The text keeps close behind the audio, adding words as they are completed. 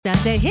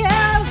The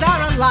hills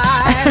are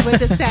alive with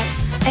the set.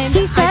 And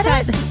He said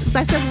it.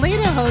 I said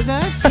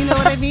Lederhosen. You know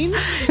what I mean?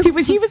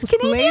 He was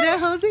Canadian?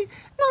 Lederhosen?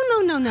 No.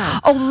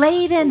 Oh,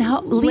 Lederhosen.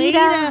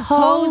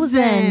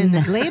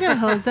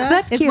 Lederhosen.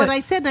 That's is cute. what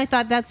I said, and I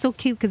thought that's so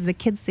cute because the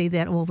kids say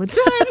that all the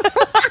time.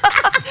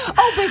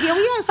 Oh, but here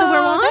we are. So we're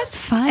on. That's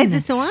fun. Is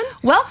this on?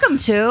 Welcome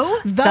to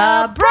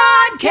the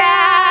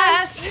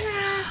broadcast.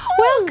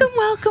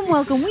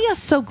 Welcome. We are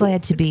so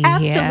glad to be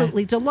here.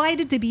 Absolutely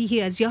delighted to be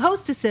here as your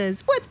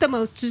hostesses with the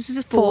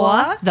mostesses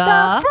For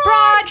the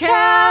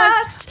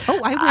broadcast. Oh,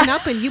 I went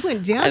up and you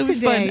went down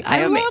today.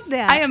 I love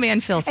that. I am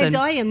Ann Filson. And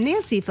I am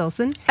Nancy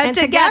Filson. And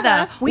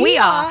together we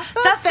are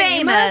the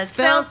famous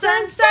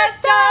Filson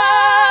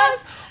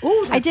Sisters.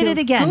 Oh, I did it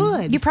again.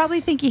 Good. You probably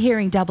think you're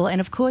hearing double,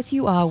 and of course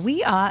you are.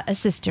 We are a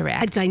sister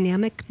act. A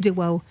dynamic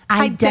duo.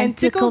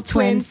 Identical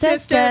twin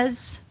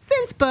sisters.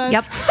 Since birth.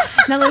 Yep.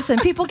 Now listen,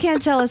 people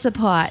can't tell us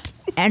apart,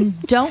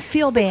 and don't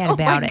feel bad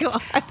about it.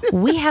 God.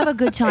 We have a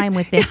good time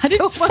with this. It's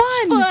so It's much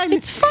fun.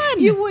 It's fun.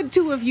 You would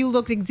too if you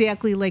looked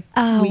exactly like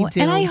we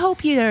do. And I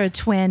hope you're a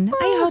twin.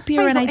 I hope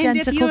you're an identical and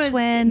if you're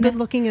twin. as good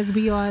looking as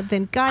we are,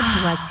 then God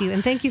bless you.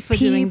 And thank you for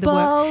doing the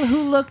work. People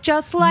who look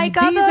just like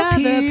These other are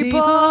the people people.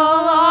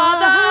 are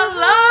the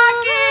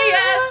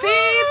luckiest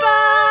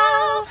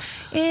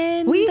people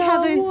in We the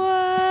haven't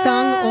world.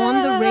 sung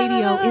on the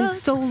radio in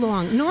so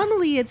long.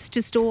 Normally it's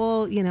just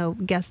all,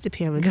 guest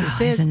appearances God,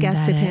 this, isn't guest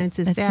that it?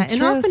 appearances That's that. the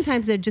And truth.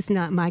 oftentimes they're just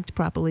not mic'd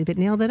properly. But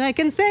now that I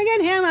can sing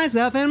and hear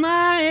myself in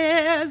my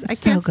ears, I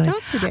So can't good.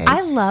 stop today.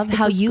 I love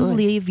how feels you good.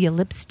 leave your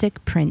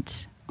lipstick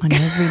print on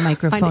every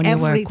microphone you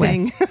work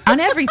everything. with. On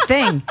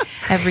everything.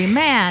 Every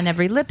man,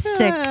 every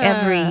lipstick,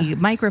 every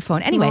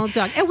microphone. Anyway. Small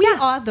dog. And we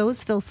are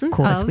those Filsons. Of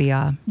course we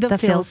are. The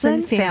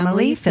Filson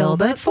family,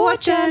 Filbert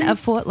Fortune of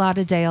Fort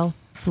Lauderdale,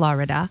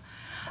 Florida.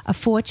 A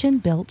fortune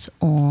built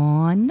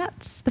on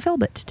nuts. The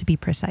Filbert, to be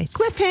precise.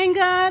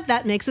 Cliffhanger.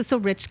 That makes us a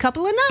rich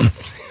couple of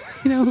nuts.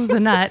 You know who's a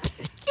nut?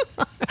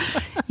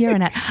 You're a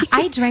nut.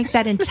 I drank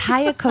that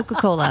entire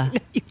Coca-Cola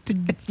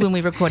when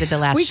we recorded the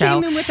last We show.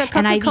 came in with a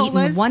and I've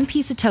Coca-Colas. eaten one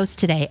piece of toast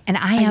today, and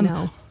I am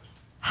know.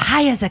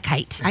 high as a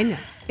kite. I know.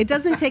 It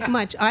doesn't take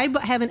much. I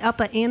have an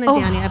upper and a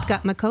downy. I've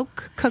got my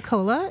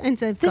Coca-Cola, and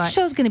I've got This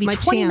show's going to be my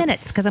 20 Champs.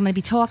 minutes because I'm going to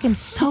be talking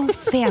so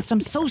fast. I'm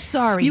so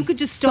sorry. You could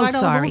just start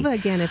all over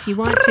again if you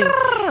want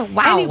to.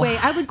 Wow. Anyway,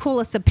 I would call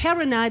us a pair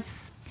of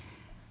nuts.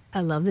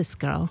 I love this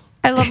girl.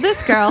 I love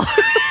this girl.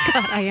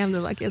 God, I am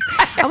the luckiest.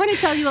 I want to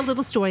tell you a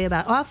little story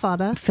about our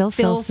father, Phil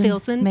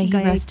Filson. May he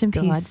rest in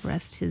God peace.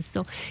 rest his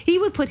soul. He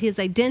would put his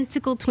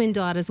identical twin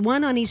daughters,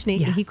 one on each knee,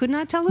 Yeah. and he could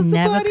not tell us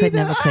Never apart could.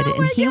 either. And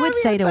my he God, would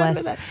we say had to fun us,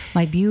 with that.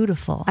 my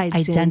beautiful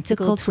Identical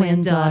identical twin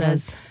twin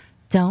daughters, daughters.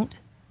 don't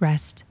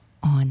rest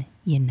on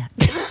your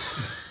nuts.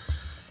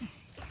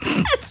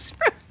 That's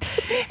right.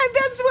 And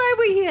that's why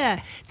we're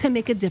here, to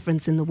make a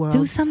difference in the world.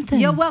 Do something.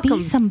 You're welcome.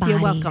 Be somebody.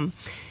 You're welcome.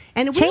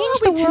 And Change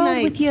the world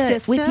tonight, with your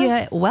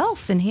sister?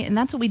 wealth, and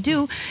that's what we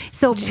do.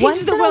 So Change once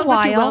the in a world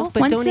with your while, wealth, but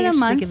once don't in a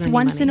actually give month, any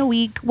once money. in a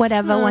week,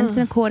 whatever, once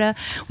in a quarter,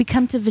 we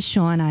come to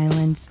Vashon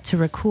Island to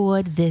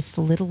record this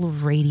little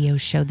radio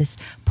show, this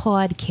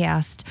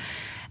podcast.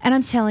 And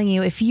I'm telling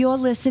you, if you're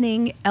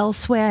listening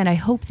elsewhere, and I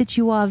hope that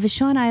you are,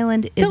 Vashon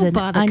Island is Don't an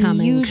bother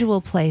coming. unusual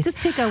place. Just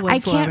take our word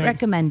I for can't it.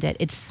 recommend it.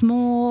 It's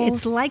small.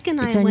 It's like an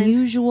it's island,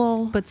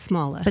 unusual, but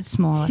smaller.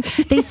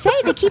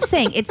 They keep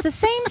saying it's the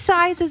same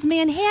size as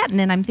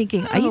Manhattan, and I'm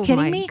thinking, are you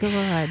kidding me? Oh,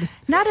 my God.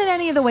 Not in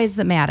any of the ways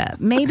that matter.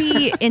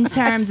 Maybe in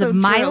terms so of true.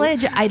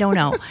 mileage, I don't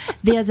know.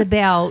 There's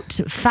about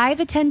 5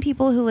 or 10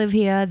 people who live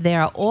here.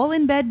 They're all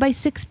in bed by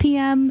 6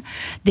 p.m.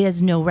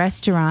 There's no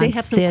restaurants. They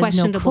have some There's no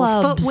questionable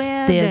clubs.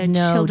 footwear. There's Their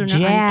no children are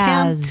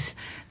jazz. unkempt.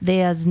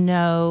 There's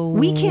no...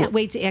 We can't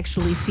wait to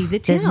actually see the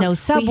town. There's no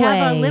We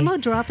have our subway. limo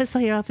drop us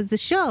here off at the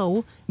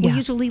show. We Yeah.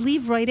 usually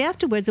leave right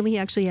afterwards, and we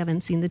actually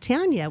haven't seen the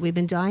town yet. We've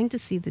been dying to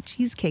see the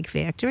Cheesecake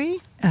Factory.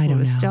 I don't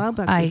or a know.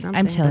 Starbucks or something.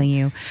 I'm telling but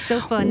you. So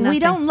far, we nothing.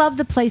 don't love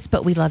the place,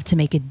 but we love to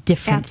make a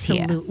difference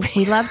Absolutely.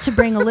 here. We love to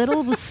bring a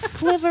little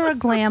sliver of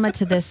glamour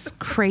to this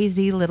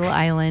crazy little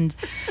island.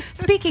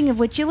 Speaking of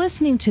which, you're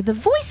listening to The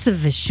Voice of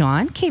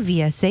Vashon,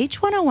 KVSH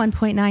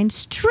 101.9,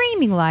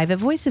 streaming live at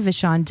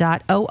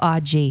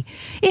voiceofvashon.org.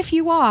 If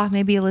you are,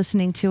 maybe you're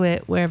listening to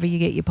it wherever you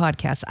get your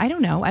podcasts. I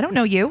don't know. I don't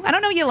know you. I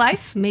don't know your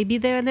life. Maybe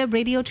they're in their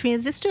radio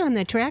transistor on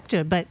their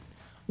tractor, but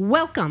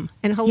welcome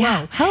and hello.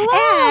 Yeah,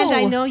 hello. And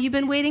I know you've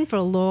been waiting for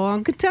a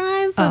long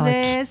time for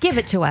this. Give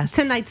it to us.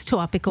 Tonight's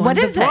topic on What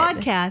the is it?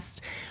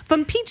 broadcast,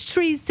 from peach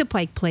trees to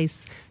Pike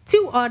Place,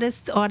 2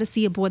 artists'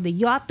 Odyssey aboard the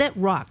yacht that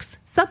rocks,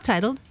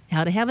 subtitled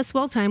How to Have a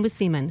Swell Time with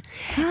Seamen.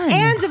 Fun.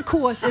 And of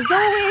course, as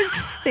always,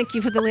 thank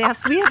you for the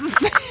laughs. We have a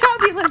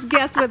fabulous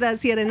guest with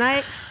us here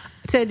tonight,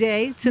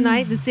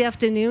 this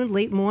afternoon,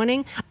 late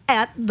morning,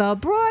 at the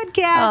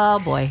broadcast. Oh,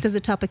 boy. Does the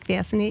topic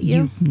fascinate you?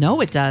 You know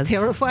it does.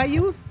 Terrify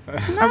you? No,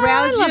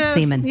 Arouse I love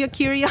semen. your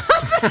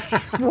curiosity?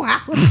 Wow.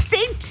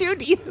 Stay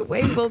tuned. Either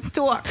way, we'll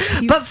talk.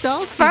 You But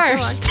salty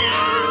first,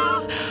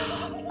 dog.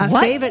 Our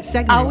what favorite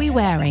segment. are we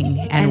wearing?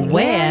 And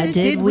where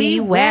did we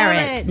wear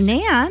it?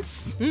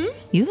 Nance,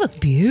 you look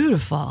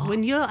beautiful.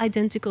 When your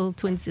identical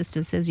twin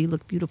sister says you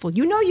look beautiful,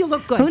 you know you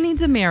look good. Who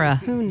needs a mirror?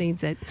 Who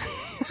needs it?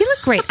 You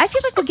look great. I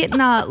feel like we're getting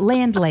our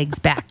land legs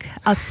back.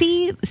 Our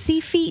sea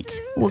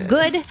feet were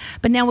good,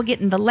 but now we're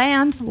getting the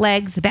land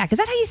legs back. Is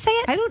that how you say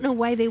it? I don't know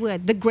why they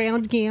would. The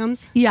ground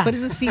gams. Yeah. What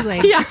is a sea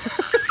leg? Yeah.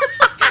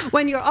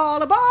 When you're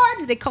all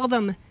aboard, they call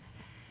them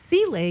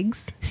sea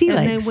legs. Sea legs.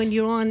 And then when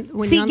you're on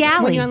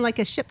Galley. when you're on like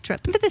a ship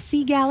trip. Remember the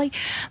sea galley?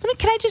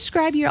 Can I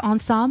describe your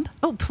ensemble?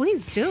 Oh,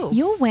 please do.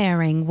 You're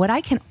wearing what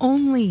I can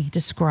only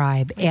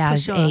describe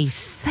as push a off.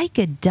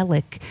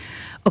 psychedelic,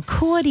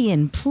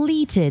 accordion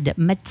pleated,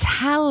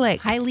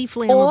 metallic, Highly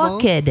flammable.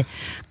 orchid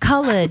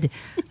colored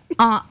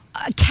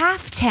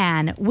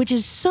caftan, which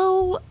is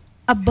so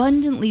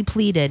abundantly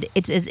pleated.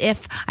 It's as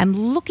if I'm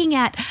looking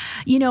at,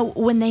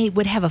 when they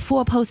would have a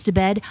 4-poster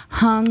bed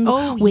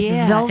hung with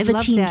yeah, I love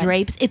velveteen that.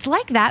 drapes. It's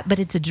like that, but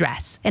it's a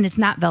dress, and it's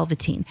not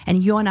velveteen,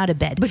 and you're not a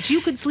bed. But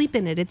you could sleep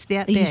in it. It's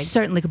that You big.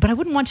 certainly could, but I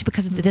wouldn't want to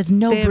because there's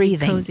no Very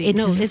breathing. cozy. It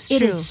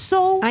true. is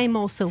so I'm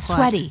also hot.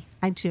 sweaty.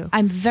 I do.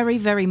 I'm very,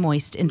 very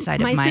moist inside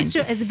My of mine.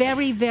 sister is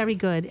very, very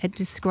good at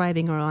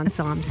describing her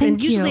ensembles. Thank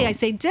and usually you. I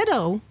say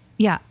ditto.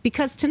 Yeah.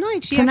 Because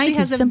tonight she Tonight's actually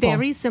has is a simple.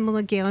 very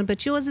similar gown,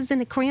 but yours is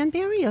in a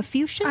cranberry, a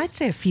fuchsia. I'd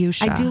say a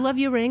fuchsia. I do love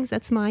your rings.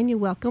 That's mine. You're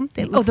welcome.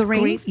 They Oh, look the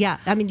great. rings? Yeah.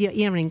 I mean, your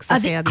earrings are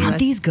fabulous. Aren't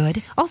these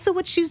good? Also,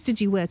 what shoes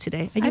did you wear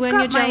today? Are you wearing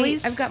your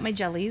jellies? I've got my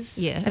jellies.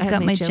 Yeah, I've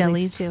got my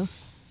jellies. too.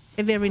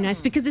 They're very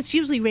nice because it's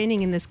usually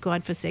raining in this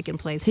godforsaken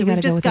place. So you we've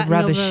got to go with a gotten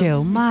rubber over-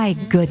 shoe. My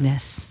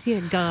goodness.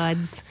 Dear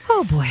gods.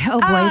 Oh boy.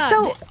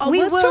 So we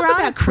let's were talk on a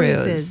about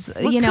cruise. cruises.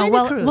 What kind of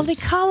well, they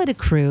cruise? call it a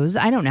cruise.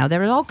 I don't know.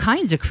 There are all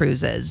kinds of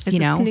cruises. It's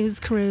a snooze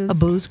cruise. a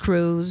booze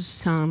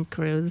cruise, Tom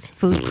Cruise.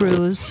 food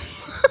cruise,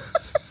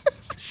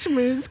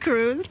 Schmooze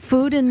cruise.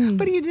 food and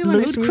What do you do on a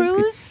lewd schmooze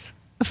cruise?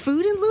 A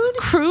food and lewd?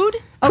 Crude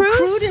Oh,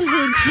 cruise? crude and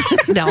lewd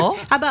cruise. No.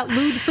 How about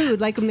lewd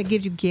food, like when they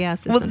give you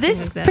gas or Well, something this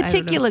like that? I don't know.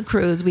 particular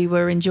cruise, we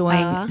were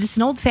enjoying just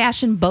an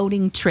old-fashioned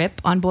boating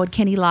trip on board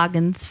Kenny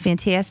Loggins'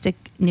 fantastic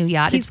new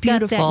yacht. He's It's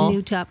beautiful. got that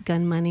new Top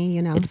Gun money,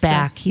 It's so,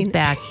 back. He's you know.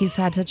 back. He's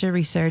had such a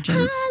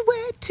resurgence.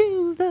 Highway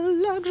to the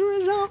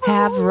luxury zone.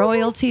 Have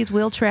royalties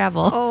will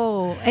travel.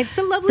 Oh, it's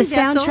a lovely The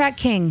vessel. soundtrack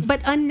king. But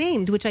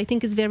unnamed, which I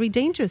think is very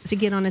dangerous to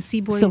get on a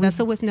seaboarding So we-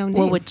 vessel with no name.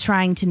 Well, we're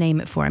trying to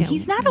name it for him. Yeah,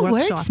 He's not a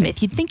workshop wordsmith.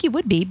 it. You'd think he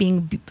would be,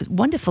 being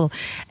wonderful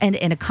and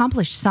an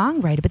accomplished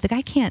songwriter, but the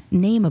guy can't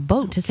name a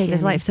boat to save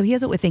his can he? life. So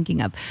here's what we're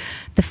thinking of: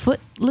 the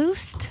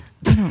Footloosed.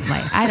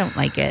 I don't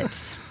like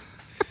it.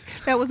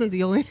 That wasn't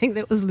the only thing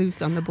that was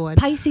loose on the board.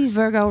 Pisces,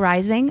 Virgo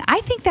rising.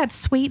 I think that's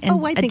sweet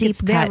and I a think deep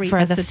it's cut very for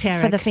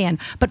esoteric. the fan.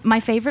 But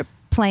my favorite,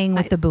 playing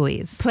with the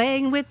buoys.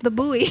 Playing with the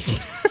buoy. Which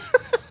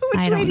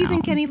I way don't do you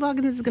think know. Kenny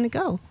Loggins is going to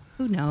go?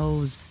 Who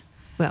knows?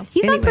 Well,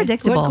 He's anyway,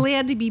 unpredictable. We're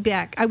glad to be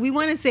back. We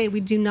want to say we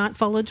do not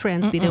follow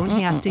trends. We don't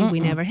have to. We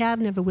never have,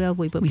 never will.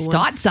 We We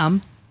start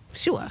some.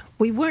 Sure.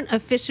 We weren't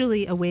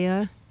officially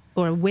aware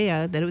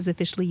that it was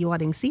officially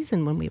yachting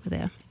season when we were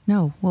there.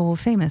 No, well, we're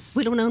famous.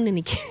 We don't own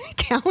any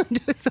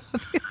calendars,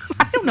 obviously.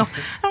 I don't know.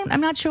 I'm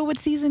not sure what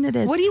season it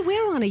is. What do you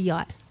wear on a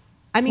yacht?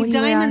 I mean, What do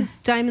you wear?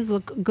 diamonds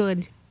look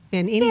good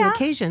in any Yeah.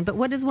 occasion, but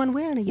what does one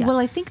wear on a yacht? Well,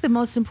 I think the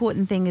most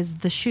important thing is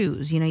the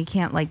shoes. You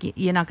can't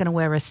you're not going to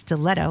wear a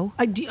stiletto.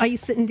 Are you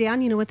sitting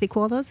down? You know what they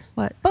call those?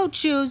 What? Boat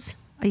shoes.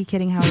 Are you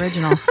kidding? How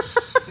original.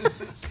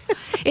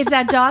 It's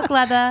that dark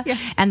leather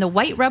and the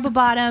white rubber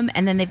bottom,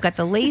 and then they've got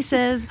the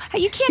laces.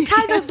 You can't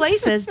tie those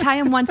laces. Tie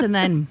them once and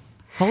then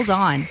hold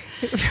on.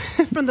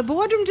 From the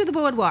boardroom to the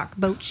boardwalk,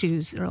 boat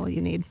shoes are all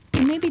you need.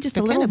 Maybe just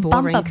They're a little kinda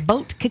bump boring. of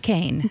boat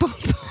cocaine. From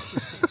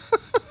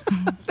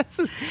That's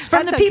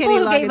the how people Kenny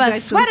who gave Loggins us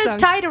writes the sweaters song.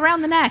 tied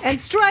around the neck. And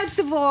stripes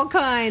of all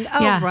kind.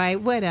 All Yeah. right,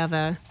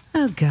 whatever.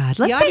 Oh, God.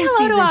 Let's Yachting say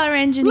hello to season. our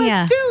engineer.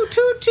 Let's do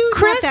toot toot.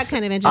 Chris Not that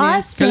kind of engineer.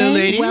 Austin. Hello,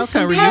 ladies.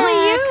 Welcome How are you? How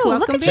are you? Welcome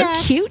Look at back.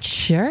 your cute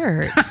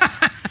shirt.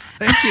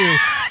 Thank you.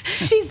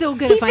 She's so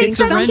good at finding It's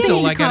a something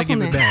rental. to I got to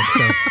give it compliment.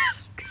 back.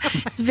 So.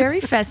 It's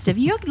very festive.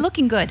 You're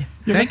looking good.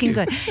 You're Thank looking you.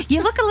 good.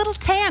 You look a little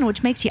tan,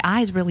 which makes your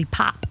eyes really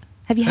pop.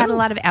 Have you had a Oh.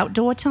 lot of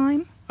outdoor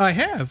time? I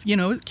have,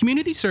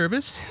 community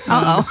service.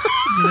 Uh-oh.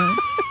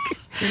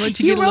 I like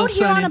to You get a little rode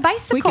here on sun a in.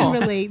 bicycle. We can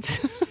relate.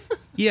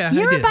 Yeah,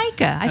 You're I a did.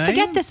 biker. I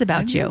forget am. this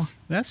about I you. am.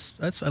 That's.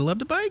 I love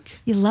to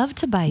bike. You love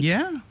to bike.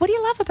 Yeah. What do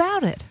you love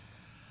about it?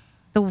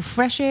 The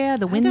fresh air,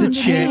 the wind don't in The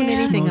your know hair? chicks,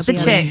 anything mostly.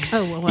 The about it. chicks.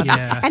 Oh, well,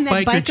 Yeah. and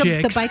that Biker the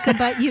chicks. biker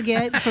butt you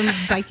get from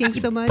biking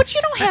so much. But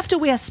you don't have to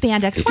wear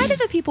spandex. Why do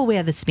the people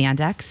wear the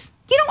spandex?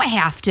 You don't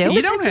have to.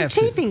 You don't it's have to.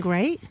 chafing,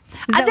 right?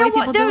 Is that they're, why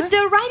people do it?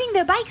 they're riding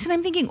their bikes, and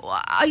I'm thinking,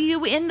 are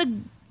you in the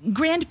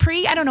Grand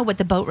Prix? I don't know what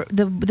the boat,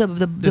 the The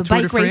Tour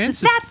bike de race France? is.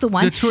 That's the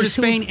one. The Tour de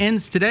Spain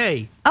ends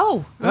today.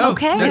 Oh, Oh,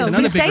 okay. that's If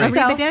another you big say race. so.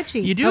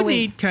 Arrivederci. You do Oh, wait,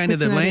 need kind of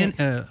that's the not land,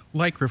 it.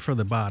 lycra for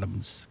the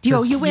bottoms. You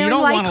 'Cause wearing you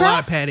don't want a lycra? lot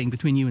of padding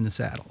between you and the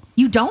saddle.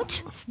 You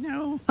don't?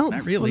 No, Oh,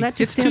 not really. well, that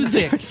just it's too sounds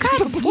thick.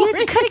 very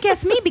You could have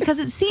guessed me because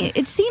it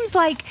seems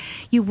like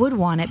you would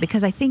want it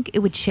because I think it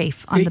would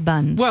chafe on the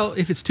buns. Well,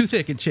 if it's too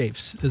thick, it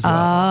chafes as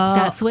well.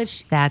 That's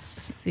what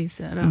That's she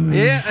said. All right.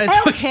 Yeah,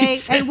 that's what Okay,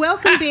 she said. and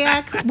welcome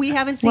back. We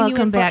haven't seen you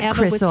Welcome in back,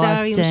 forever. Chris We're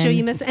sorry. I'm sure Austin.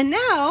 you missed. And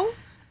now,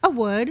 a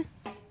word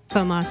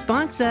from our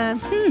sponsor.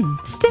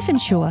 stiff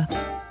and sure.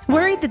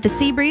 Worried that the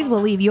sea breeze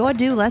will leave your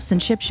dew less than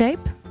shipshape?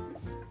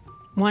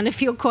 Want to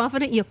feel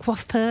confident your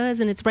coiffeur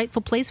is in its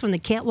rightful place from the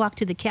catwalk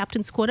to the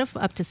captain's quarter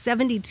for up to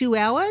 72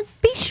 hours?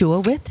 Be sure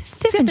with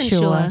Stiff and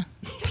Sure.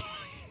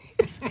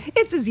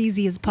 It's as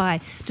easy as pie.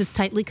 Just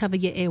tightly cover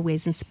your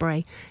airways and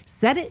spray.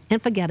 Set it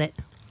and forget it.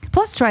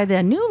 Plus, try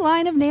their new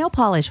line of nail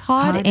polish,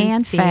 hard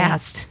and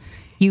fast.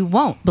 You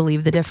won't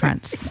believe the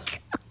difference.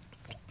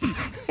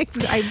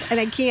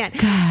 I can't.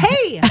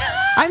 Hey,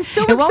 I'm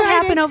so excited. It won't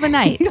happen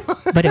overnight,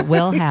 but it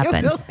will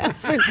happen. It will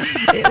happen.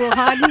 It will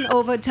harden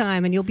over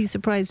time, and you'll be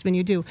surprised when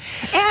you do.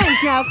 And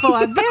now for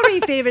our very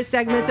favorite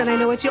segments, and I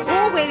know what you're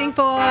all waiting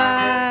for,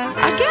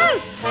 our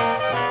guests.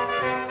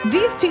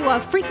 These two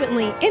are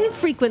frequently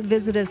infrequent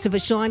visitors to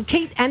Vashon,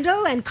 Kate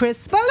Endle and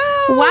Chris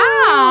Ballew.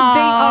 Wow. They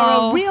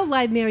are a real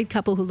live married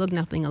couple who look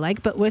nothing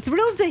alike, but we're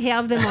thrilled to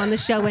have them on the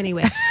show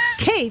anyway.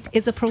 Kate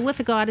is a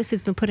prolific artist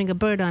who's been putting a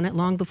bird on it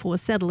long before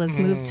settlers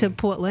moved to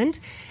Portland.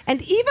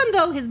 And even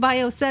though his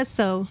bio says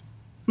so,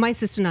 my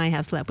sister and I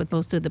have slept with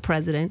most of the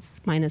presidents,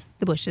 minus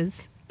the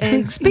Bushes.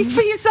 And Speak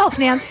for yourself,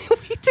 Nance.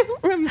 we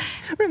don't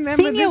remember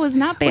Senior this. was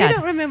not We bad.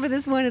 don't remember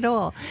this one at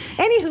all.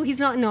 Anywho, he's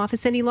not in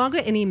office any longer,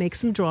 and he makes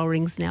some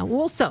drawings now.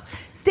 Also,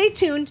 stay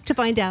tuned to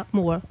find out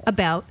more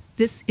about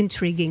this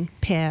intriguing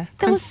pair.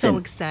 I'm so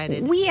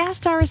excited. We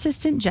asked our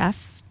assistant,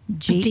 Jeff,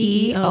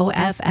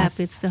 Geoff.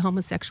 It's the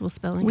homosexual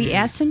spelling. We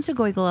asked him to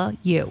Google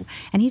you,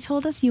 and he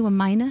told us you were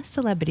minor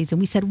celebrities,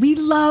 and we said, we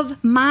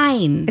love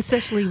mines.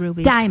 Especially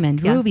rubies. Diamond,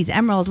 Yeah. rubies,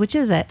 emerald, which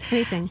is it?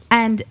 Anything.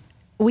 And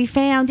we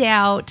found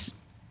out,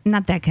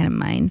 not that kind of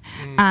mine,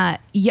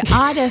 you're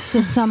artists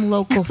of some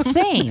local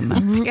fame,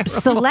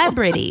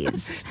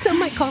 celebrities, Some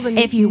might call them,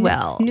 if you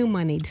will. new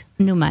moneyed.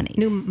 New money.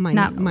 New money-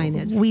 Not,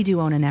 miners. We do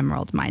own an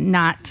emerald mine,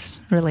 not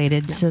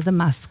related to the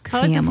Musk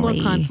Ours family. is more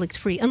conflict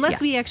free, unless Yeah.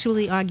 we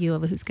actually argue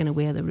over who's going to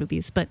wear the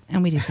rubies. But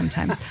And we do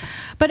sometimes.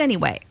 But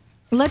anyway,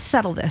 let's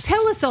settle this.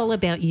 tell us all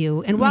about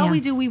you. And while Yeah. we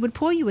do, we would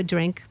pour you a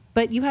drink,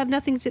 but you have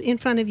nothing in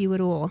front of you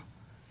at all.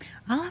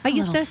 I'll have Are a you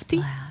little thirsty?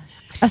 splash.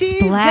 A She's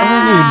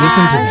splash.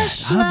 Listen to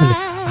this. I'll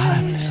have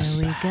a little There splash.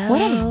 we go.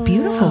 What a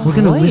beautiful We're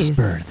going to voice.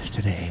 whisper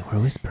today. We're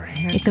whispering.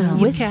 It's a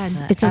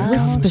it's a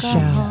whisper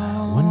show.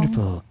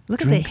 Wonderful.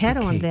 Look at the drink head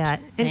for on Kate. that.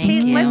 And Thank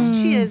Kate, you. let's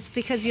cheers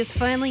because you're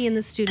finally in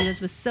the studios.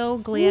 We're so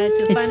glad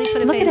to finally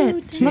put a look at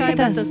face. it. Sorry Look at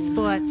about this. the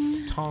sports.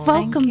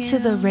 Welcome to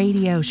the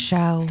radio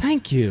show.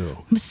 Thank you.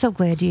 I'm so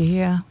glad you're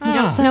here. I'm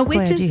Yeah. so Now, glad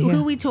which is you're who here.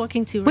 are we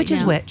talking to right Which is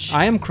now? which?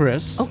 I am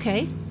Chris.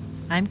 Okay.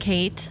 I'm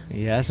Kate.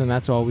 Yes, and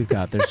that's all we've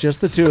got. There's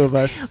just the two of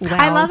us. Wow.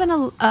 I love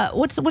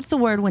what's the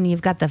word when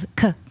you've got the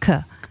k.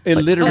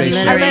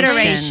 Alliteration.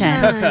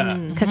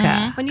 Alliteration.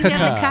 Kaka. When you get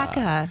the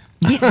caca.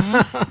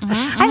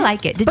 I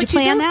like it. Did But you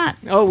you plan do- that?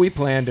 Oh, we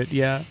planned it,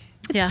 yeah.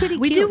 Yeah, pretty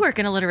we cute. do work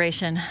in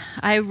alliteration.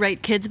 I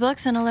write kids'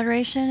 books in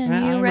alliteration, and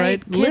Yeah, you I write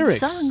write kids' lyrics.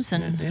 songs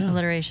in Yeah.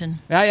 alliteration.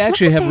 I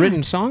actually at have that.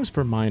 written songs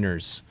for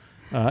minors.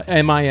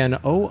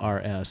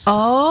 MINORS.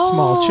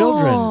 Small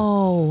children.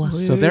 Oh.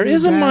 So there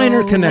is a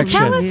minor connection.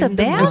 Tell us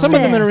about and some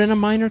of them are this. in a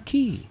minor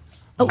key.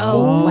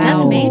 Oh,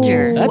 that's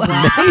major. That's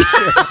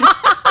major.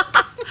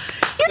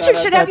 You two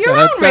should have your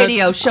own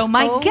radio show.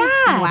 My God.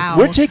 Wow.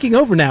 We're taking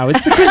over now.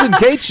 It's the Chris and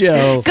Kate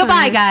Show.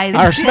 Goodbye, guys.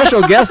 Our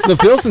special guests, the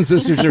Filson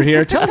sisters, are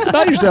here. Tell us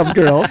about yourselves,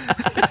 girls.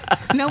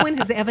 No one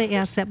has ever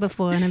asked that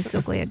before, and I'm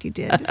so glad you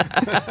did.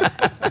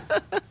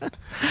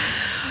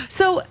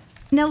 So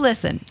now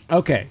listen.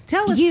 Okay.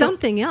 Tell us You-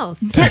 something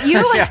else.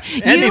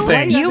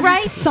 anything. You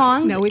write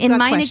songs No, we've in got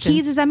minor questions.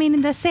 keys. Does that mean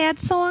in the sad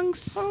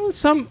songs? Oh,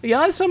 some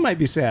might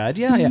be sad.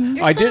 Yeah, yeah.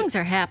 Your I songs did.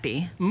 are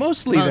happy.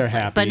 Mostly they're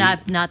happy. But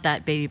not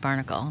that Baby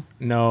Barnacle.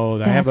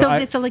 No, I have. So I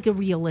it's like a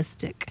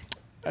realistic.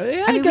 yeah,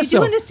 I I mean, we guess do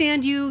so.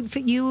 understand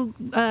you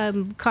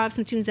carved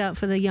some tunes out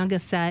for the younger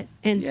set,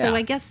 and so Yeah.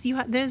 I guess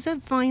there's a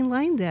fine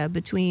line there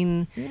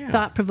between Yeah.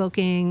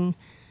 thought-provoking,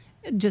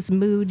 just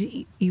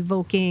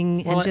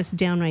mood-evoking, Well, and just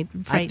downright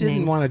I frightening.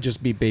 didn't want to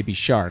just be Baby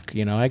Shark.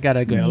 You know, I got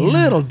to go a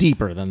little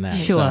deeper than that.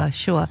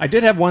 Sure. I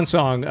did have one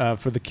song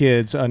for the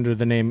kids under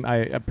the name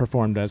I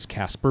performed as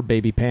Casper,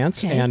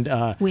 Babypants, Okay. and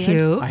Weird.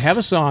 Cute. I have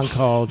a song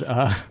called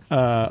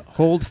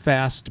 "Hold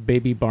Fast,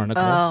 Baby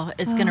Barnacle." Oh,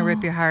 it's gonna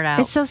rip your heart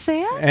out. It's so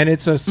sad. And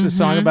it's a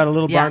song about a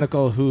little Yeah.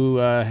 barnacle who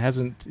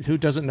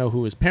doesn't know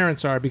who his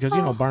parents are because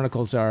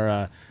barnacles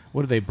are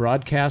what do they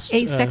broadcast?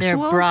 Asexual.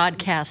 They're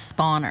broadcast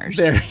spawners.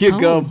 There you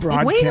go, Oh,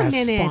 broadcast wait a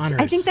minute.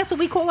 spawners. I think that's what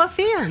we call our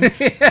fans.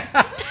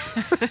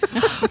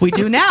 We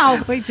do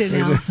now. we do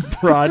now.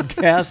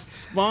 broadcast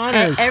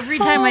spawners. Every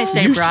time I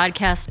say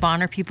broadcast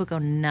spawner, people go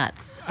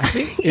nuts. I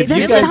think if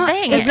That's you not- guys,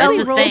 saying It it. really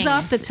It's a rolls thing.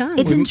 off the tongue.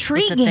 It's It's a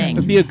intriguing. thing.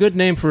 it'd be a good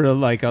name for a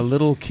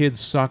little kids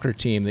soccer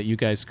team that you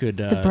guys could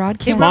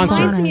broadcast It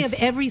sponsor. reminds me of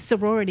Spawners. every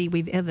sorority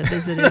we've ever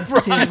visited,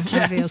 too,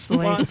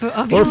 obviously.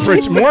 Or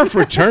more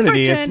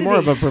fraternity. It's more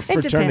of a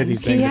fraternity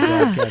depends. thing. to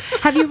Yeah. broadcast.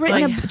 Have you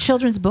written Like- a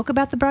children's book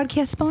about the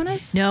broadcast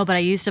spawners? No, but I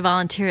used to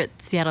volunteer at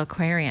Seattle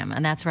Aquarium,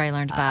 and that's where I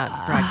learned about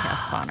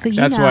broadcast spawners. So you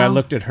That's why I know.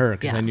 looked at her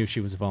because Yeah. I knew she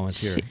was a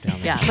volunteer down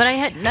there. Yeah, but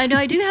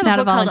I do have Not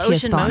a a book called volunteer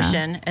Ocean spawner.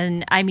 Motion,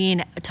 and I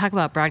mean, talk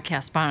about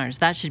broadcast spawners.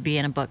 That should be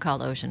in a book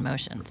called Ocean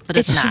Motions, but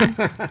it's not.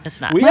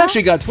 It's not. We Well,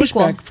 actually got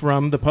sequel. pushback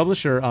from the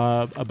publisher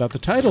about the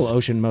title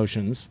Ocean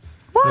Motions.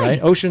 Why? Right?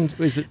 Ocean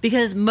is it?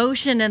 Because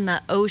motion in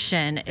the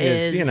ocean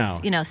Is,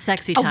 is, you know.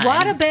 sexy A time.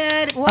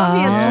 waterbed, Oh.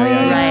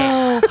 obviously.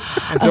 Right.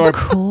 And so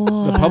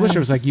course. the publisher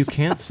was like, you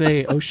can't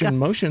say Ocean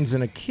Motions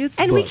in a kid's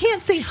And book. we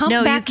can't say No,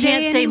 humpback you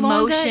can't day say any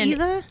longer motion.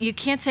 either. You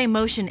can't say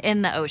motion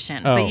in the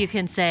ocean, Oh. but you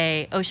can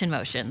say ocean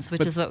motions,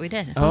 which is what we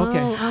did. Oh, okay.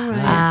 Oh, all right.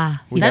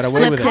 Ah, We That's got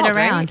away with flipped it. it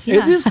around.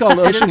 Yeah. It is called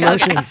Ocean called-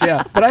 Motions,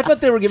 yeah. But I thought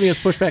they were giving us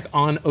pushback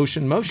on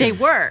Ocean Motions. They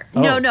were.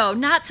 Oh. No,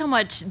 not so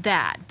much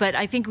that, but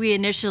I think we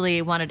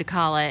initially wanted to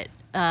call it.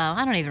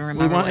 I don't even We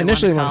remember. what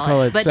initially wanted want to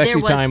call it but Sexy there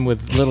was- Time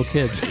with Little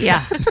Kids.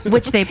 yeah,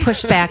 which they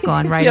pushed back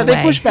on right Yeah, away.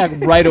 they pushed back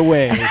right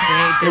away. They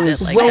It did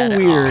was like so that.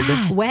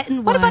 weird. Wet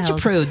and What a wild. bunch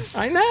of prudes.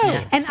 I know.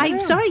 And I'm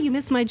sorry you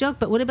missed my joke,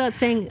 but what about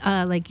saying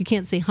like you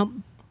can't say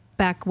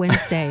humpback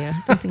Wednesday or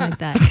something like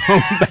that?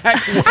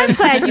 I'm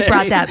glad you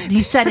brought that.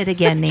 You said it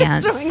again,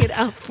 Nance. Throwing it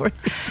out for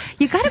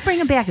You got to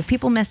bring it back if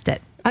people missed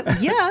it.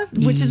 yeah,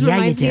 which is Yeah, you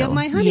reminds me do. of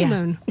my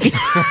honeymoon.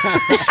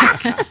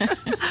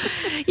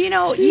 You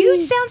know, you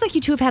sounds like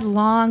you two have had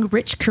long,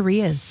 rich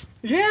careers.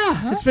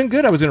 Yeah, it's been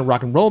good. I was in a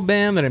rock and roll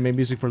band, then I made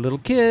music for little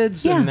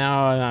kids, Yeah. and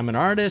now I'm an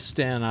artist,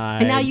 and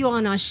And now you're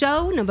on our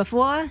show, number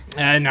 4.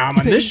 and now I'm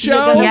on this You're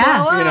show. gonna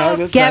Yeah. blow You know, up.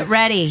 that's- Get that's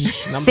ready.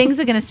 number- Things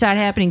are going to start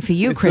happening for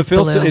you, It's Chris the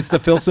Filson, Ballew. it's the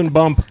Filson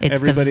bump. It's the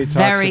Everybody talks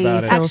very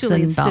about it. Filson Actually,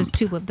 there's bump.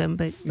 2 of them,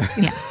 but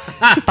Yeah.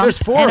 There's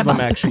 4 and a of them,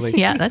 bump. actually.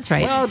 Yeah, that's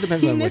right. Well, it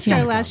depends he on missed which our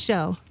one. last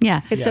show.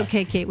 Yeah. It's Yeah.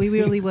 okay, Kate. We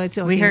really were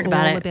talking heard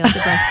about all it. about the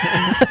breast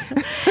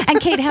disease. And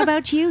Kate, how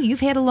about you? You've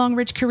had a long,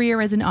 rich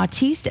career as an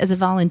artiste, as a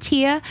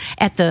volunteer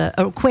at the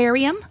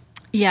aquarium.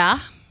 Yeah.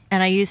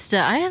 And I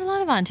had a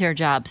lot of volunteer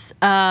jobs.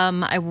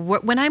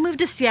 When I moved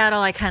to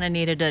Seattle, I kind of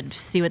needed to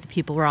see what the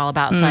people were all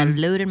about. So I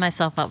loaded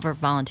myself up for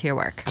volunteer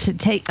work. To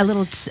take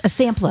a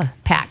sampler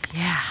pack.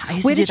 Yeah. I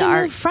used Where to do did you the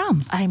art. move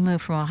from? I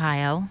moved from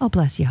Ohio. Oh,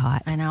 bless your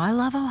heart. I know. I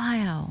love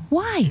Ohio.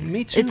 Why?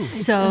 Me too.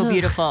 It's so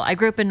beautiful. I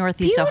grew up in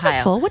Northeast Beautiful.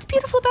 Ohio. What's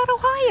beautiful about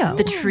Ohio?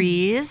 The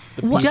trees.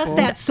 Just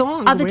that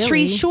song. Are the really.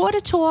 trees short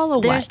or tall or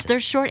what? They're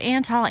short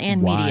and tall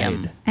and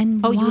medium. Wide.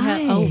 And Oh, you why?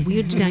 have. Oh,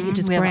 weird. Now you're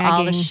just We have bragging.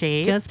 all the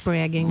shapes. Just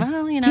bragging.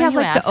 Well, you know, Do you have you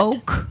like asked. the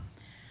oak,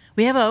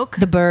 We have oak.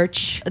 the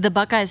birch? The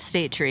Buckeyes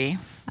state tree.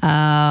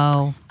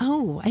 Oh,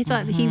 Oh, I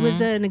thought he was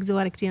an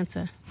exotic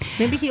dancer.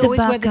 Maybe he the always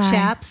wore the Buckeye.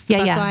 chaps. The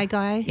yeah, Buckeye yeah.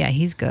 guy. Yeah,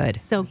 he's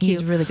good. So He's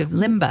cute. really good.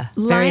 Limba,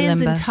 very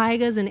Lions limba. and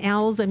tigers and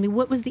owls. I mean,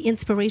 what was the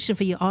inspiration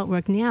for your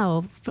artwork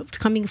now,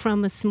 coming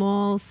from a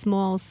small,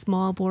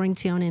 boring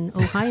town in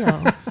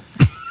Ohio?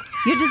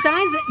 Your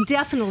designs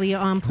definitely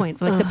are on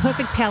point, like the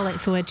perfect palette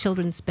for a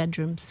children's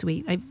bedroom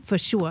suite, for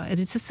sure. And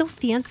it's just so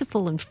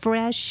fanciful and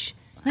fresh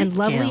and Thank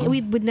lovely. you. We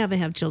would never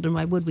have children,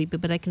 why would we?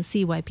 But I can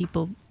see why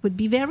people would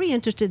be very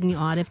interested in your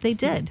art if they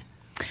did.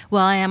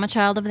 Well, I am a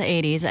child of the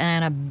 80s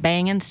and a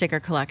banging sticker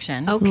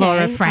collection. Okay.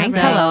 Laura Frank,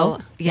 So, hello.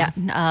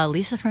 Yeah,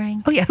 Lisa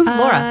Frank. Oh yeah, who's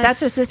Laura? That's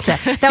her sister.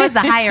 That was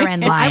the higher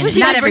end line. She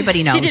Not did-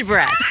 everybody knows. She did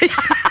Bratz.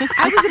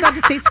 I was about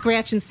to say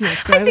scratch and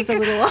sniff, so I was a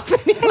little off.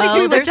 Oh,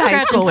 we went there's to high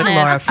scratch school and with sniff.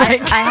 Laura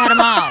Frank. I had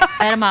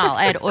them all.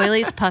 I had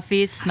oilies,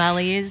 puffies,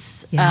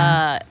 smellies,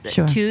 Yeah,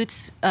 sure.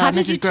 toots, How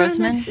did you Mrs. turn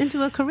Grossman. this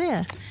into a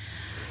career?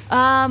 Well,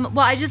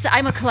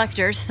 I'm a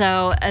collector.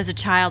 So as a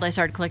child, I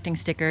started collecting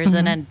stickers,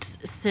 and then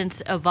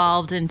since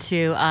evolved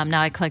into now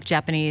I collect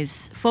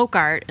Japanese folk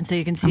art, and so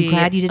you can see. I'm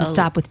glad you didn't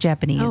stop with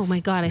Japanese. Oh my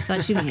God! I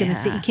thought she was going to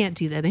say Yeah. you can't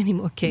do that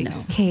anymore, Kate.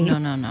 Kate.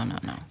 No.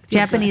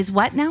 Japanese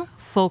what now?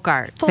 Folk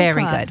art.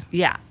 Very art. good.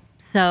 Yeah.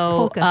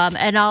 So Focus.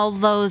 and all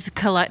those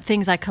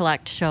things I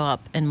collect show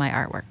up in my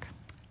artwork.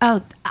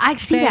 Oh, I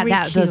see Very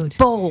those cute.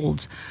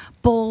 bold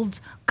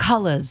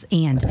colors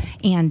and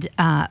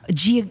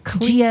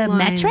geometric.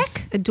 lines, Would you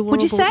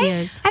adorable say?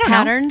 ears. I don't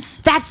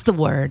Patterns? know. That's the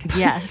word.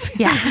 Yes.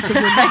 Yeah.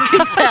 I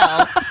could tell.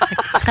 I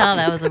could tell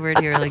that was the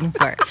word you were looking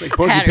for. Like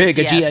Porky Patterns, Pig,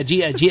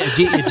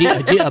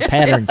 yes.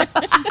 patterns.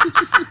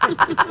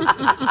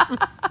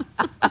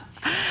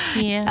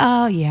 Yeah.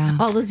 Oh yeah.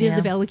 All those years Yeah.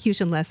 of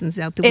elocution lessons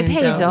out the It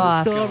window. pays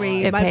off.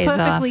 Sorry, It my pays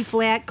perfectly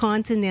flat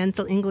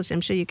continental English. I'm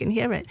sure you can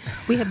hear it.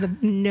 We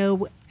have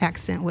no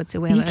accent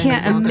whatsoever. You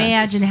can't any longer.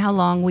 imagine how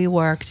long we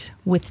worked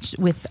with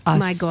us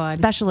My God.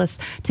 specialists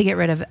to get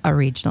rid of a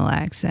regional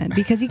accent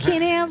because you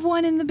can't have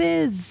one in the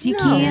biz. You No.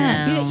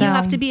 can't. No. You So-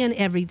 have to be an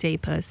everyday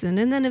person,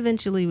 and then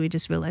eventually we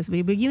just realized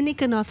we were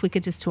unique enough. We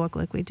could just talk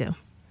like we do,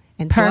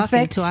 And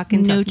perfect,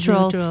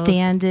 neutral,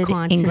 standard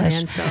English.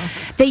 continental.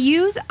 They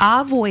use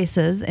our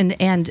voices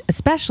and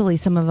especially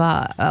some of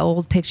our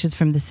old pictures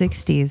from the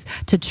 60s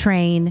to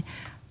train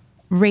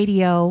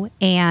radio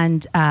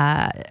and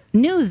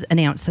news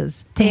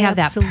announcers to have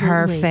that Absolutely,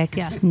 perfect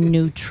yeah.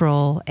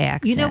 neutral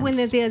accent. You know, when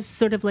there's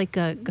sort of like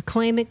a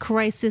climate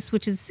crisis,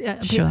 which is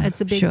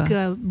it's a big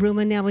sure.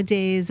 rumor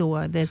nowadays,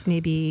 or there's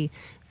maybe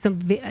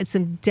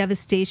some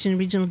devastation,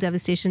 regional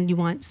devastation. You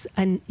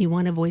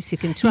want a voice you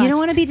can trust. You don't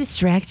want to be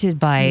distracted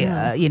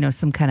by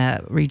some kind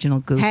of regional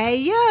goof. Hey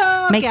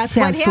yo, Makes guess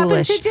sound what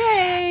foolish. happened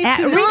today?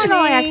 Regional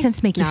Tsunami.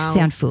 accents make you No.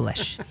 sound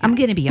foolish. I'm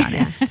going to be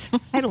honest.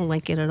 I don't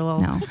like it at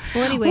all. No.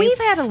 Well, anyway, We've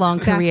had a long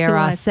back career to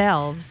us.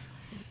 ourselves.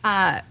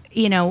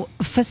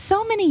 For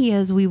so many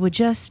years,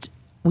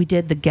 we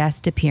did the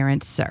guest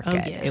appearance circuit.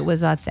 Oh, yeah. It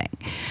was our thing.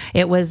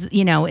 It was,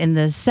 in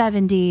the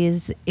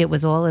 70s, it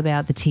was all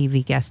about the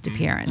TV guest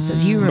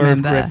appearances. You Merv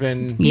remember.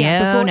 Griffin.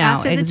 Yeah,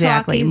 after the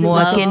exactly. talkies, it Mork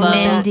was and all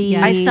about- Mindy.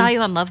 yeah. I saw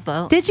you on Love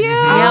Boat. Did you?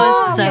 Yeah, it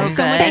was so we have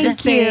so much good. to Thank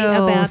say you.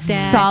 about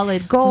that.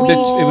 Solid Gold. It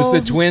was the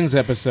Twins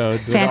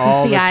episode. With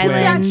all Fantasy the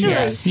Island. Twins.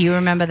 That's right. You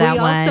remember that we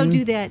one? also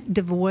do that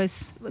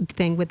divorce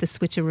thing with the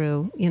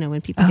switcheroo.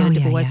 When people Oh, get a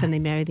yeah, divorce yeah. and they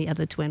marry the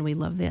other twin. We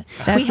love that.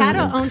 That's we had a-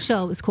 our own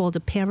show. It was called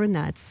A Pair of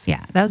Nuts.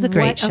 Yeah, that was a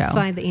great What show. a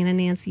fun, the Anna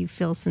Nancy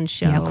Filson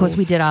show. Yeah, of course,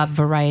 we did our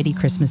variety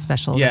Christmas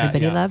specials. Yeah,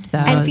 Everybody yeah. loved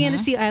those. And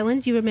Fantasy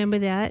Island, do you remember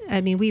that? I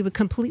mean, we were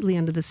completely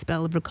under the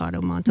spell of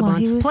Ricardo Montalban. Well,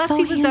 he was Plus, so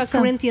he was handsome.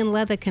 our Corinthian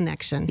leather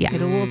connection Yeah.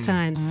 at all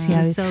times. He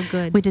Yeah, was so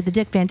good. We did the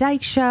Dick Van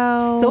Dyke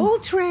Show. Soul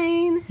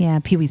Train. Yeah,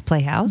 Pee Wee's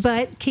Playhouse.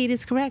 But Kate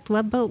is correct.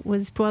 Love Boat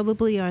was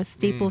probably our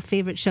staple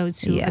favorite show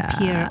to yeah.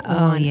 appear Oh,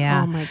 on.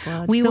 yeah. Oh, my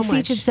God. We so were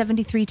featured much.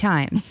 73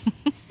 times.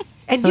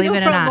 And believe it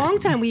or for a not. long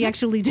time, we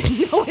actually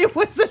didn't know it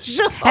was a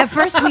show. At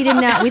first, we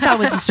didn't know. We thought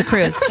it was just a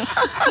cruise.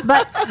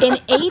 But in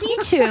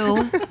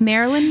 82,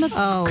 Marilyn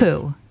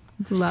McCoo,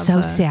 Love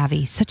so her.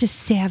 savvy, such a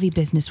savvy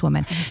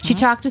businesswoman. She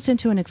talked us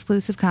into an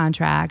exclusive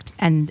contract,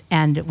 and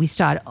we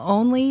started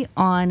only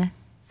on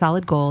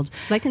Solid Gold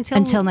Like until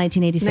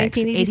 1986.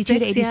 82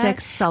 to 86, yeah.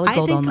 Solid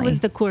Gold I think only. it was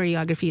the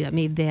choreography that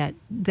made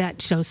that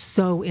show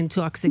so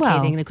intoxicating.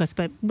 Well- And of course,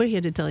 but we're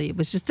here to tell you it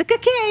was just the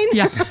cocaine.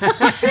 yeah.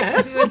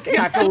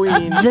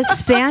 Cockaween. The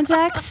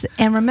spandex,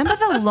 and remember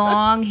the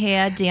long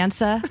haired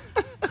dancer?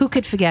 Who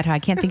could forget her? I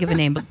can't think of a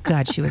name, but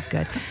God, she was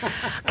good.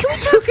 Can we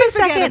talk for a Forget it,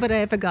 second but I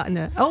have forgotten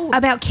it. Oh,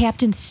 about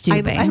Captain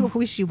Stubing? I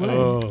wish you would.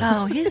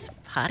 Oh, he's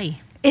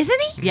potty.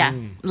 Isn't he? Yeah,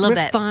 a little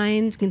bit.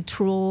 Refined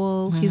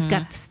control. He's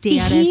got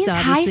status. He's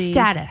high obviously.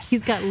 status.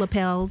 He's got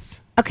lapels.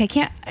 Okay,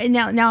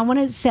 now I want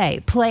to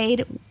say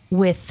played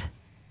with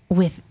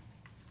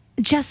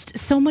just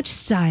so much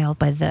style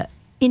by the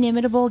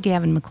inimitable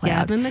Gavin MacLeod.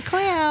 Gavin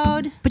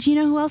MacLeod. But you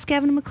know who else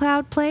Gavin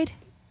MacLeod played?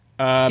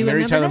 Do you Mary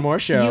remember Tyler that? Moore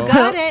Show. You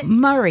got it.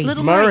 Murray.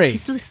 Little Murray.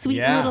 He's the sweet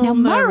Yeah. little Now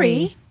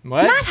Murray,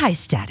 What? not high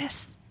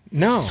status,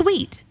 No.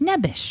 sweet,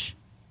 nebbish,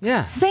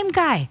 Yeah. same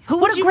guy. Who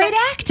what would a you great ra-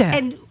 actor!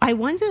 And I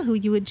wonder who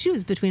you would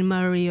choose between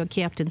Murray or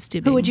Captain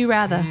Stubing. Who would you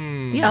rather?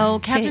 Yeah. Oh,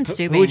 Captain Kate.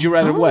 Stubing. Who would you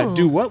rather Oh. what?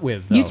 Do what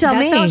with? Though? You tell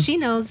That's me. all she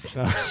knows.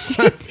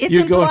 It's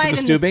You're going for implied the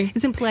in Stubing?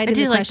 It's implied I in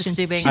do the like the question.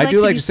 Stubing. She'd I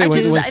do like be to say I, when-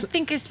 Stubing. when- I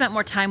think I spent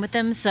more time with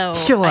them, so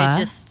Sure. I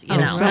just, that's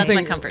my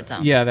Something- comfort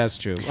zone. Yeah, that's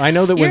true. I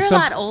know that You're when a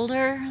lot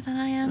older than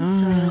I am,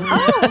 so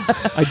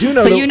I do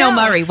know. So that- you know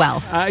Murray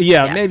well.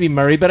 yeah, maybe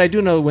Murray, but I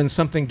do know when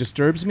something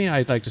disturbs me,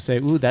 I'd like to say,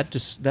 "Ooh,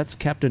 that's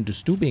Captain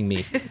Disturbing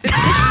me."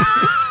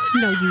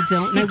 No, you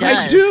don't. He I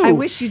does. wish- do. I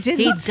wish you didn't.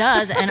 he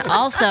does. And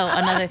also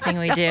another thing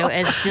we do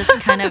is just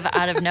kind of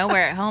out of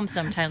nowhere at home.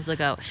 Sometimes we'll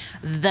go,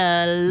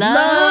 the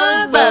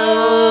Love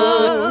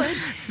Boat.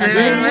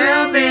 Soon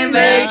we'll be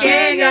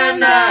making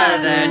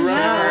another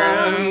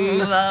turn.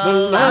 The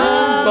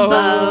Love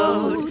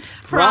Boat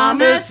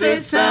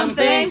promises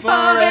something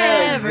for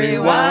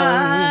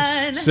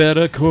everyone. Set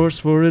a course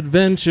for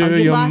adventure, Oh,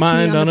 you your lost me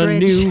mind on on the a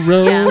bridge. new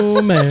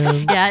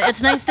romance. Yeah,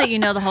 it's nice that you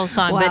know the whole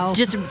song, Wow. but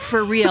just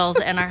for reals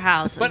in our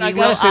house, But I we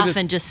gotta will say this-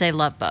 often just say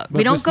Love Boat. But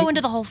We don't this- go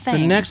into the whole The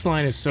thing. next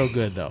line is so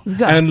good, though.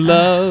 Go. And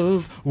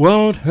love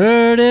won't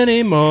hurt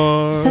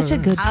anymore. Such a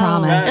good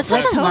promise. It's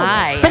such Let's a hope.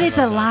 lie. But it's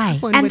a lie.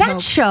 One And would that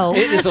hope. show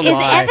It is a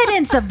lie.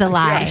 evidence of the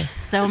lie. There's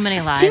so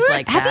many lies Do you,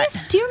 like have that. you,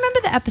 do you remember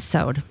the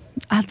episode?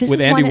 This With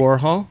is Andy one-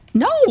 Warhol?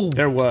 No.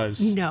 There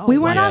was. No. We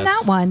weren't on Yes.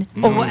 that one.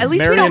 Or well, at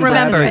least we Marion don't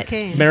remember Bradley. it.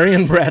 Okay.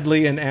 Marion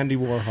Bradley and Andy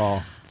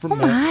Warhol. From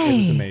my. It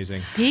was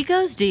amazing. He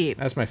goes deep.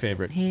 That's my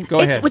favorite. He- Go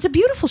ahead. It's a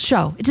beautiful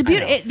show. It's a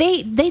beautiful.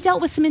 They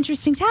dealt with some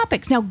interesting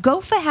topics. Now,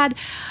 Gopher had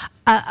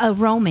a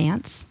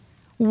romance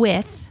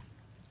with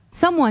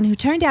someone who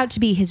turned out to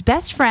be his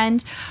best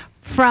friend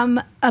from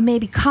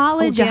maybe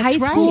college Oh, or high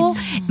that's school,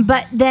 right.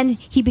 but then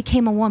he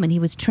became a woman. He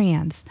was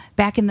trans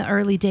back in the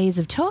early days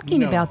of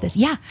talking No. about this.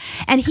 Yeah,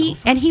 and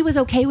he was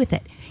okay with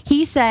it.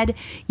 He said,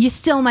 "You're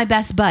still my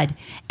best bud,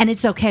 and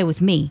it's okay with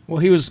me." Well,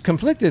 he was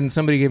conflicted, and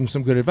somebody gave him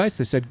some good advice.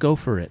 They said, "Go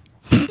for it."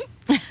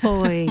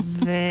 Oy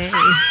vey.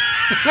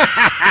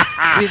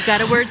 We've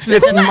got a wordsmith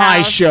It's in the my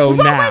house. show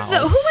now.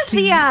 Who was Do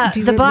you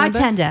the remember?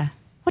 bartender?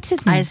 What What's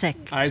his name? Isaac.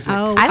 Isaac.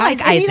 Oh, I like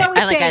and he'd Isaac.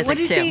 always I like say, Isaac what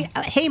did he too.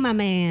 say? Hey, my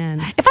man.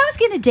 If I was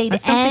going to date Or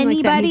something like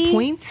that. anybody, Any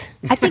points?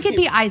 I think it'd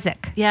be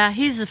Isaac. Yeah,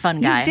 he's a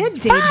fun guy. You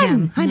did date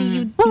him, honey.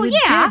 You Well, you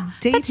yeah,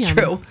 did date that's him.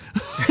 true.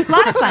 A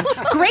lot of fun.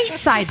 Great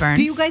sideburns.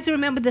 Do you guys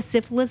remember the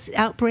syphilis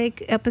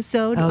outbreak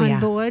episode Oh, on yeah.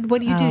 board? What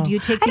do you do? Oh. Do you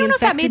take I the don't know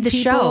if that infected made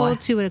the people show.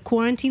 to a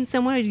quarantine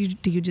somewhere, or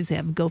do you just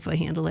have Gopher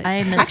handle it?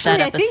 I missed Actually,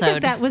 that I think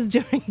episode. that was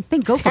during I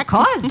think Gopher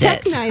caused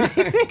Tech it. Night.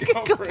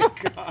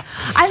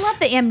 I love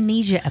the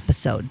amnesia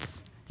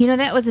episodes. You know,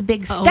 that was a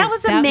big. Oh, that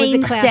was a that was a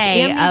classic.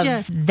 mainstay Amnesia.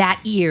 of that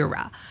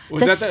era.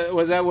 Was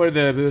that where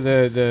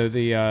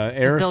the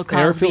air Bill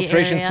Cosby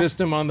filtration area?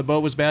 system on the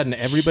boat was bad and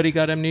everybody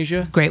got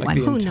amnesia? Great like one.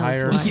 The Who knows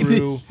entire why?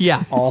 crew.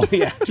 Yeah. All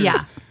the actors.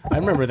 Yeah. I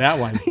remember that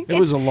one. It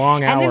was a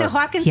long hour. And then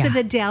Hawkins Yeah. to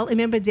the Dallas.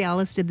 Remember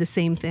Dallas did the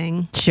same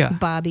thing. Sure.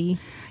 Bobby.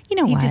 You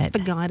know He what? just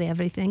forgot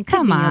everything.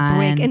 Come Give me a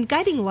break. on. And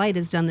Guiding Light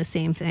has done the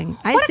same thing.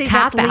 I What say a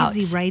that's cop out.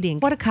 lazy writing.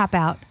 What a cop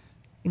out.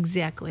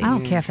 Exactly. I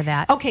don't care for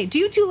that. Okay, do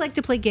you two like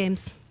to play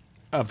games?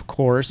 Of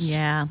course.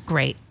 Yeah.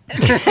 Great.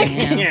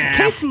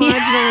 Kate's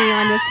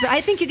marginally on this, but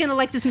I think you're going to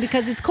like this one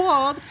because it's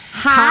called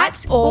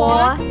Hot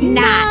or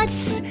Not.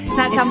 Does that This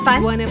sound is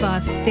fun? one of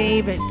our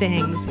favorite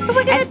things. we're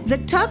gonna- And the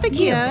topic You.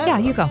 here. Yeah,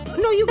 you go.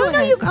 No, you go No,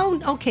 ahead. you go.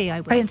 Oh, okay, I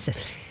will. I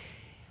insist.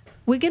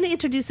 We're going to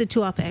introduce a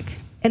topic,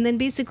 and then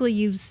basically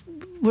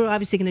we're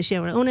obviously going to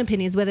share our own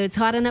opinions, whether it's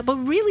hot or not, but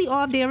really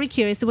are very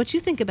curious of what you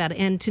think about it.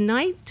 And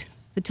tonight,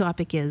 the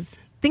topic is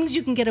things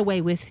you can get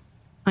away with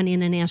on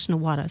international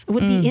waters.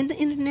 Would it be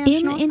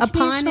international? In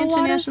Upon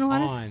international international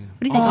waters? waters? On. What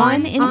do you think? On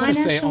I'm gonna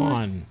say international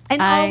on.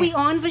 And I- are we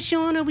on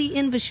Vashon or are we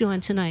in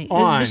Vashon tonight?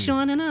 On. Is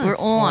Vashon and us? We're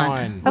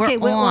on. On. Okay,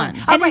 we're on.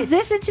 on. All And right. is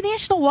this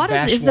international waters?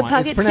 Vashwan. Is the It's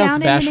Puget pronounced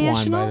Sound Vashwan,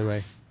 international? by the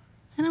way.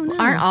 I don't know.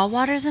 Aren't all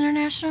waters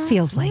international?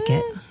 Feels like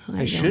it. I They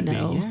don't should be,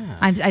 know. yeah.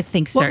 I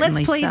think Well,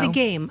 certainly let's play so. the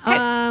game.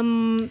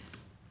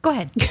 Go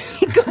ahead.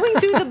 Going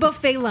through the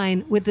buffet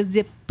line with the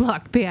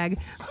Ziploc bag,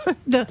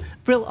 the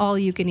real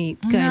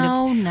all-you-can-eat kind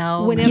of.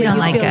 No. Whenever You you, don't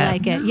like feel it.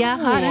 like it. Yeah,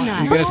 hot or You're not.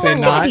 gonna Well, it's say not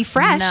going not? to be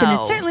fresh, and No.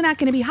 it's certainly not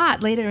going to be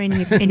hot later in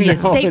your No. Get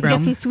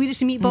stateroom. some Swedish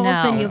meatballs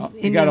No. in You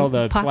your got all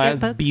the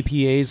pocketbook.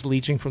 BPAs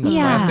leaching from the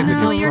Yeah. plastic. with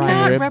No, your you're prime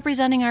not rib.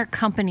 representing our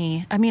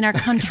company. I mean, our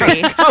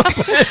country.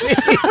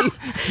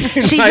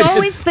 She's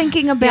always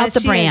thinking about Yes, the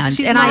she is. brand,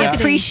 She's and I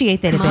marketing.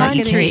 appreciate that about you,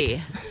 Marketing. Kate.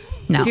 country.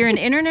 No. If you're in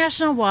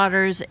international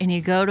waters and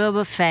you go to a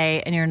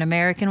buffet and you're an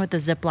American with a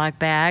Ziploc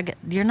bag,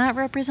 you're not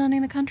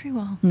representing the country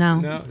well. No,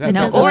 No, that's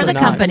no, also or the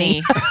not.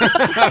 company.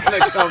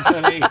 The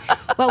company.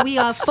 Well, we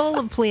are full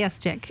of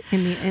plastic.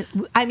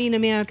 I mean,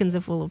 Americans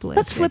are full of plastic.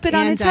 Let's flip it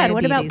on and its head.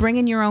 What about diabetes.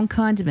 bringing your own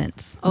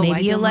condiments? Oh, I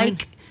Maybe you don't like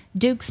mind.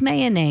 Duke's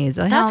mayonnaise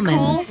or That's cool.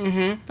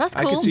 Hellman's. That's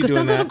I could cool. see Because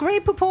doing a little that.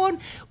 Grey Poupon.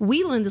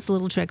 We learned this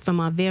little trick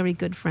from our very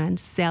good friend,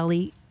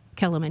 Sally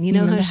Kellerman. You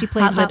know her? She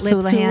played Hot Lips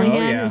Houlihan? Oh,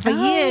 yeah. For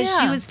Oh, years,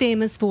 she yeah. was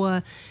famous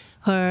for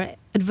her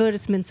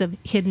advertisements of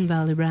Hidden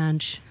Valley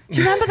Ranch. Do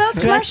you remember those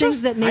Dressings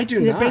commercials? that make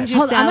do that not. brings you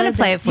Hold on, I'm going salad to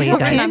play that- it for you don't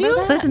guys. remember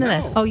that? Listen to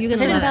this. Oh, you're gonna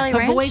Hidden love Valley it. Her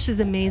Ranch? voice is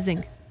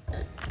amazing.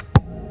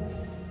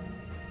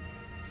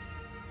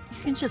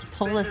 You can just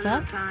pull this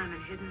up. Time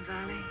in Hidden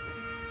Valley,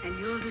 and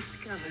you'll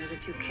discover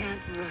that you can't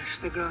rush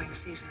the growing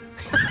season.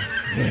 You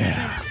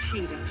can't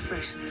cheat on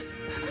freshness.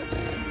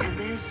 And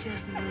there's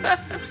just no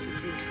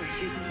substitute for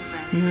Hidden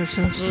Valley. No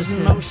substitute. There's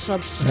no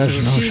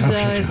She's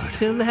substitute.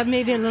 she'll have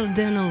maybe a little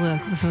dental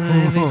work before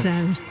every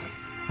time.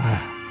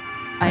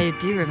 I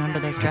do remember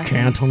those I dressings.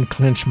 can't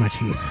unclench my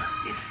teeth.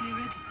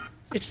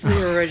 It's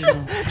the original.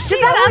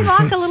 Did that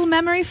unlock a little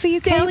memory for you,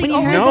 Kate, Sally when you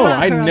always heard No, brought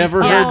I her-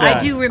 never Yeah, heard that. I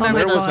do remember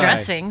Where those was I?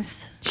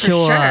 dressings. For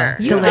Sure. sure.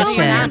 You Delicious. don't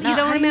remember, you I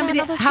don't remember remember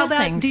the, those how about,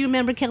 dressings. do you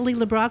remember Kelly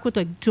LeBrock with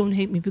like, don't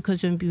hate me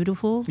because I'm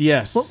beautiful?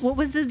 Yes. What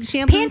was the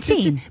shampoo?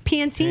 Pantene.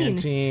 Pantene.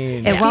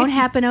 Pantene. It won't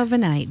happen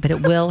overnight, but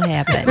it will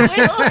happen. You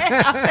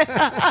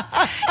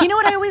know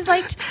what I always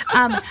liked?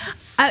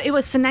 It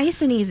was for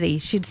nice and easy.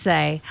 She'd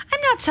say,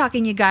 I'm not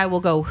talking you guy will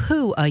go,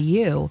 who are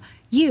you?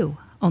 You,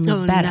 only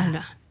Oh, better.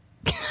 no.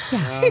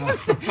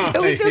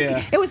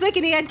 It was like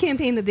an ad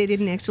campaign that they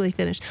didn't actually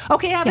finish.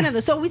 Okay, I have another.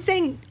 So are we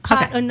saying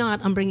hot Okay. or not?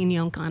 I'm bringing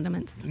your own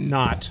condiments.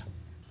 Not.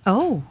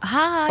 Oh,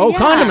 Oh, Yeah.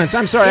 condiments.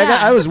 I'm sorry.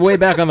 Yeah. I was way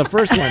back on the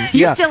first one.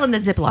 you're Yeah. still in the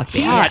Ziploc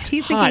bag. Hot.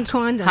 He's thinking hot,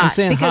 condoms I'm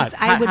saying because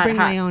hot. I would Hot, bring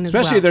hot, my own as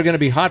Especially well. if they're going to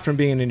be hot from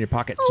being in your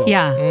pocket. So.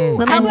 Yeah.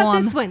 Little How about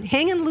warm. this one?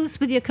 Hanging loose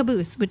with your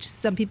caboose, which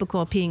some people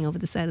call peeing over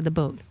the side of the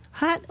boat.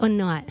 Hot or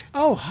not?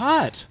 Oh,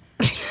 hot.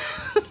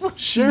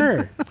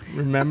 Sure.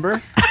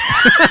 Remember?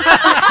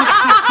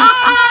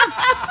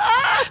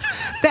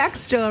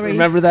 Backstory.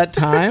 Remember that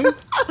time?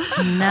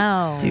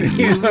 No. You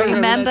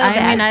remember I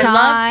that mean, I time?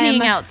 love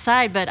peeing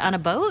outside, but on a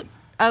boat?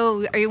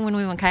 Oh, are you when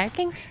we went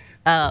kayaking?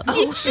 Oh.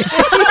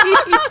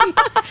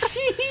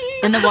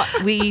 And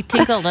we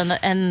tinkled,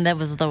 and that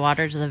was the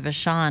waters of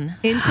Vashon.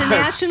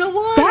 International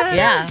water. That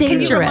Yeah. sounds Can you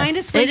dangerous. remind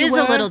us where It you is a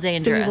were? little So we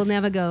dangerous. will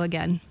never go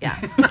again. Yeah,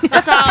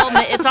 it's all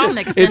mixed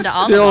It's into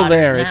all the still waters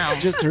there. now.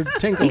 It's just her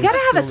tinkle. You got to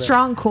is have a still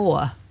strong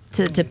core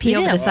to pee You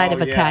over do. the side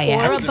of a yeah.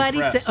 kayak. I Or was a buddy,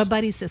 impressed. a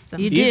buddy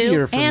system. You Easier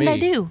do, for and me. I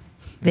do.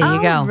 There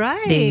you go. All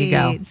right. There you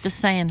go. Just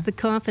saying. The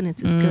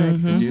confidence is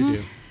good. there. You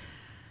do.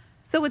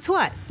 So it's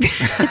what?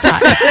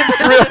 It's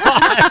real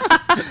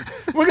hot.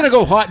 We're going to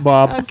go hot,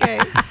 Bob. Okay.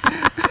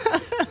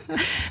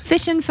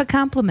 Fishing for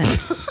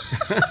compliments.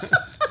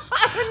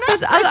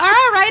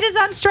 All right is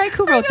on strike.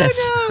 Who wrote this?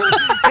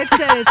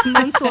 It's a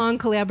months-long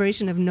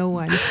collaboration of no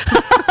one. Oh,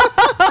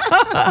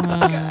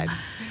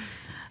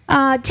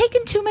 God.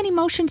 Taking too many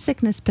motion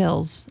sickness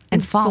pills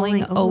and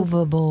falling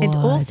overboard. And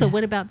also,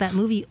 what about that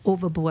movie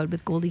Overboard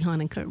with Goldie Hawn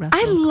and Kurt Russell?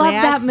 I love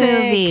that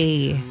Classic.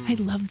 movie. I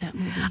love that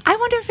movie. I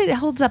wonder if it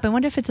holds up. I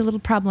wonder if it's a little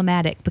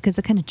problematic because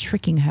they're kind of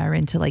tricking her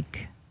into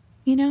like,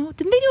 didn't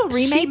they do a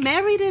remake? She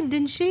married him,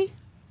 didn't she?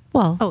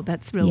 Well, Oh,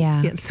 that's real.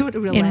 Yeah. Yeah, sort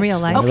of real In life. real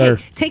life. Spoiler.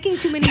 Okay, taking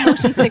too many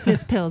motion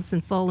sickness pills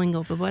and falling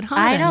overboard. Hot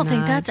I or don't think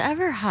not? that's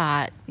ever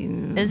hot.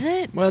 Is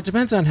it? Well, it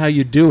depends on how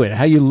you do it,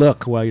 how you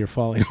look while you're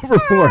falling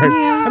overboard.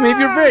 I mean,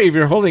 if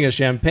you're holding a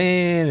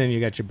champagne and you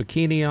got your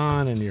bikini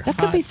on and you're that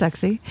hot, could be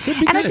sexy. be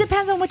And it good.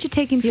 depends on what you're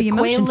taking for your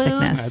motion Quaaludes.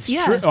 sickness. That's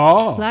Yeah. true. Oh,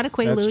 A lot of that's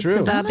Quaaludes true.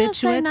 and I'm gonna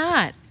say barbiturates.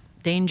 not.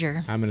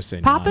 Danger. I'm going to say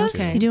Papas?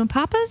 no. Okay. You doing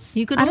papas?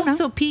 You could I don't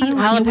also know. pee I don't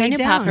on know. your way Jalapeno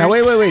down.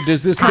 poppers. Now, wait.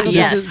 Does this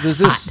Yes. does Hot. this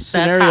That's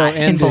scenario hot.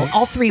 end In in,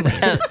 all three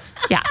ways.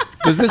 Yeah.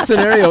 does this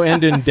scenario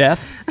end in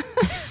death?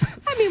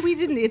 I mean, we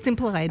didn't. It's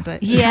implied,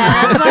 but Yeah,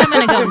 that's why I'm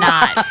gonna go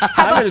not.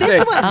 I'm going to say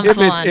one? if I'm it's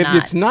full if on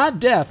it's not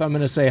death, I'm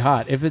going to say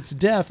hot. If it's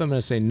death, I'm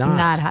going to say not.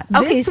 Not hot.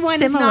 this Okay,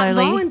 one is not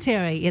similarly,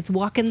 voluntary. It's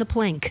walking the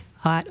plank,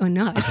 hot or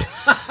not.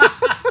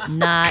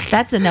 Not.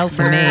 that's a no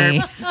for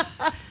me.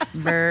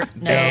 Burp.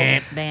 No.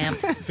 Bam.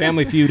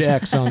 Family Feud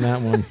X on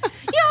that one.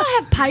 Y'all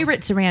have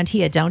pirates around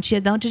here, don't you?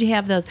 Don't you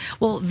have those?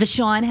 Well,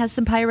 Vashon has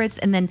some pirates,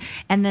 and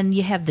then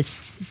you have the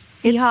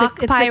Seahawk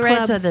it's the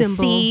pirates club or the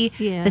symbol.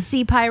 Yeah.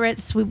 sea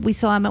pirates. We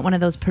saw them at one of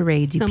those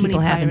parades you So many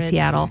people have in pirates.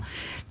 Seattle.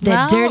 They're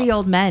Well, dirty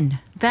old men.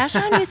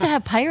 Vashon used to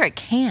have pirate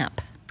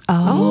camp.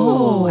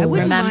 Oh, I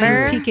wouldn't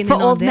Remember? mind peeking For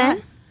in on old that.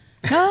 men?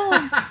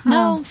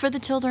 No, for the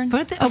children.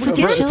 For the, For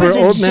kids For or the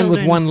old men with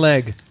children? one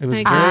leg. It was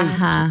Like, very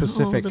Uh-huh. Oh,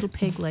 specific. little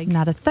peg leg.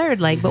 Not a third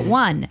leg, but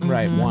one.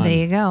 Right, one. There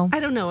you go. I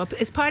don't know.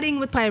 Is partying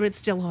with pirates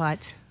still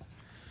hot?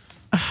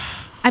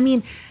 I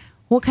mean,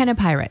 what kind of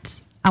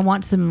pirates? I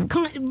want some.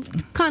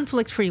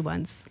 Conflict-free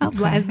ones,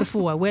 Okay. as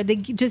before, where they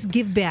just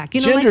give back.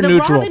 Like the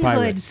Gender-neutral Robin Hood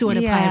pirates. sort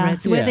of Yeah.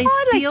 pirates, where Yeah. they Oh,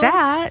 I like steal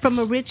that. from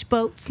a rich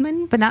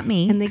boatsman, But not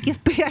me. and they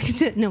give back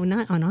to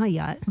not on our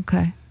yacht.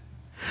 Okay.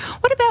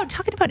 What about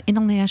talking about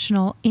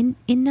international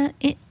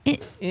Exactly.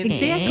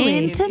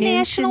 international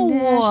International.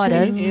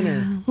 waters,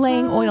 Inner.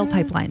 laying oil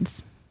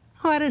pipelines?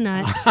 Hot or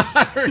not?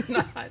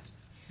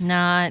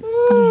 Not.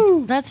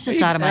 That's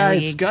just out of my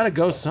It's league. got to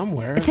go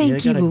somewhere.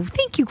 Thank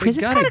you, Chris.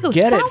 It's got to go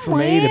get somewhere. it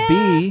from A to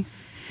B.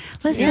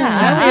 Listen,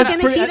 Yeah. We're It's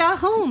going to pretty- heat our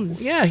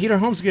homes. Yeah, heat our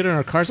homes, get in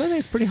our cars. I think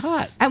it's pretty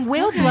hot. And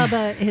whale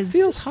blubber is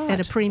Feels hot. at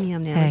a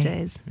premium hey,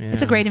 nowadays.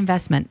 it's a great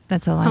investment.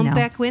 That's all I know.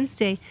 Humpback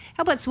Wednesday.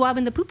 How about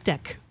swabbing the poop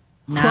deck?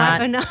 Not.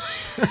 Hot or not?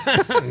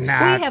 we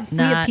have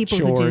Not people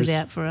who do chores.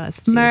 that for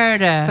us. too.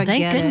 Murder. Forget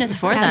Thank it. goodness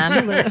for them.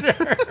 Absolutely.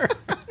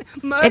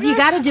 Murder? If you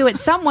got to do it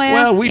somewhere,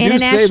 Well, we do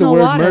international say the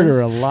word waters.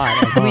 murder a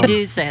lot. at We home.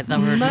 do say the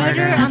word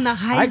murder murder. on the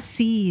high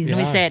seas. And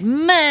we say it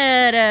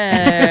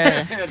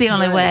murder. It's the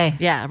only way.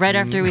 Yeah, right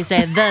after we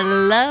say the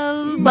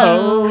love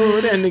boat.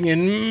 Boat ending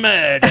in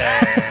murder.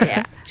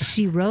 Yeah.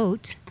 She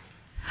wrote.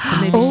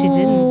 Or maybe she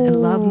didn't. I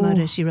love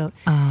murder, she wrote.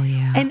 Oh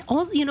yeah. And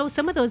also,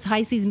 some of those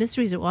high seas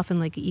mysteries are often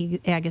like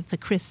Agatha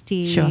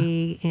Christie Sure.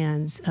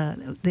 and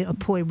the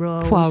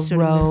Poirot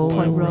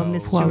Poirot.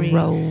 mystery.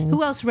 Poirot.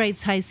 Who else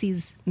writes high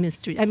seas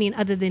mystery? I mean,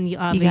 other than the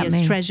got obvious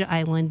me. Treasure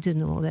Island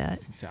and all that.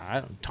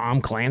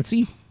 Tom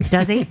Clancy?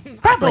 Does he?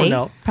 Probably.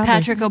 know. Probably.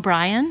 Patrick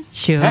O'Brien.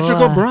 Sure. Patrick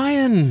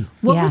O'Brien.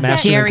 What Yeah. was that?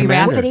 Master and Jerry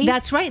Commander. Rafferty.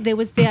 That's right. There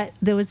was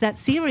that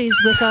series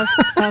with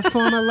a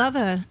former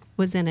lover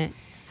was in it.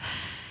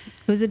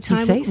 It was a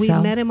time say we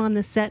so. met him on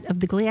the set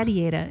of The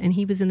Gladiator, and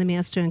he was in the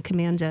Master and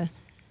Commander.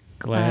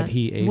 Glad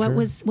he ate What her.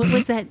 was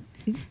that?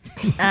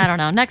 I don't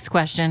know. Next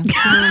question.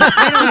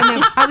 I don't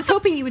remember. I was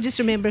hoping you would just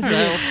remember who.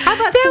 How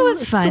about That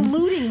was fun.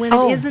 saluting when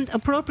Oh. it isn't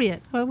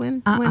appropriate or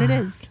when it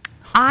is?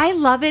 I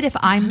love it if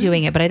I'm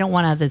doing it, but I don't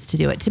want others to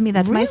do it. To me,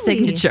 that's my Really?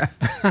 signature.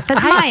 That's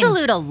I mine.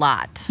 salute a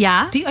lot.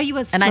 Yeah. Are you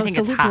a And I think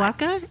it's salute hot.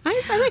 blocker?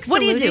 I like What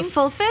do you do? saluting.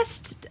 Full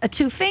fist,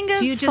 two fingers,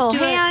 Do you just full do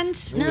it? hand.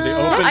 With the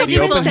No, open- I the do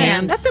open full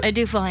hand. hand. I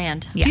do full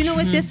hand. Yeah. Do you know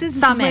what this is?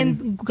 This Thumb is when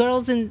in.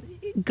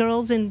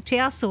 girls in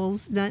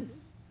tassels, not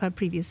our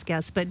previous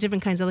guests, but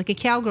different kinds of, like a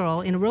cowgirl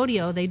in a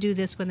rodeo, they do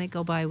this when they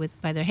go by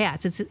their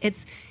hats.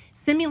 It's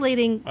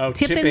simulating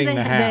tipping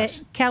the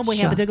hat. cowboy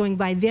hat, but they're going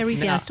by very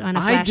fast on a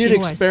I flashy did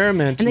horse.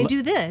 experiment And they l-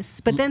 do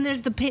this, but then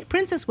there's the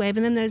princess wave,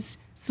 and then there's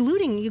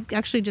saluting. You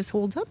actually just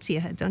hold up to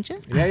your head, don't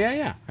you?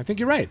 Yeah. I think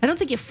you're right. I don't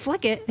think you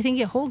flick it. I think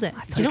you hold it.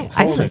 You don't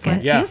I hold flick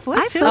it. Yeah. Do you flick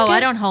I too? flick Oh, it. I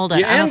don't hold it.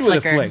 You I'm end a with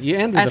a flicker. flick. You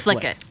end with I a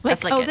flick flick. it. I Like,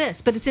 flick oh, it.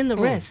 this, but it's in the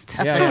wrist.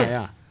 I flick it.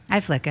 Yeah. I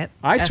flick it.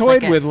 I I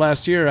toyed flick it. with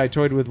last year. I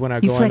toyed with when I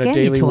You go on flick a and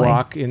you daily toy.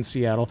 walk in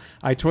Seattle.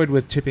 I toyed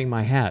with tipping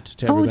my hat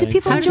to Oh, everybody. do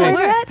people How enjoy did it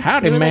work? that?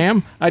 Howdy, You were like-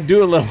 ma'am. I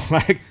do a little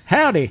like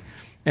howdy,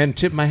 and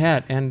tip my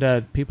hat, and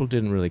people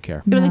didn't really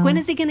care. They're like, when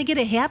is he going to get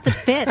a hat that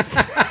fits?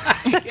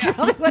 That's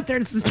really what they're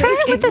Try it thinking.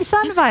 with the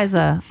sun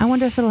visor. I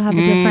wonder if it'll have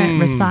a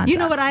different response. You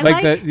know what I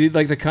Like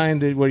like? the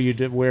kind that where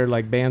you wear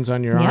like bands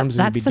on your Yep, arms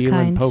and that's be the dealing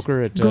kind.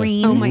 poker at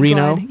Green. Oh my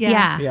Reno. God.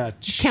 Yeah. Yeah.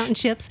 Counting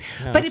chips.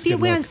 Yeah, But that's if you're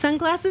good wearing look.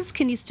 sunglasses,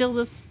 can you still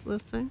this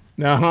thing?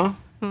 Uh-huh.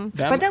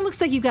 But that looks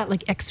like you've got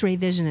like X-ray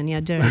vision in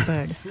your dirty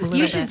bird. A little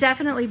You should bit.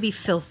 definitely be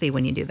filthy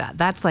when you do that.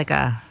 That's like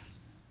a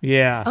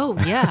Yeah. Oh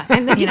yeah,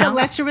 and then You do the know?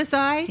 lecherous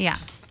eye.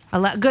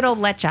 good old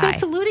lech So eye.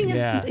 saluting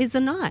Yeah. is a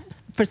not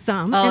for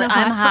some. Oh, and a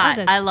I'm for hot.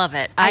 others. I love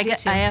it. I I do get,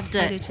 too. I have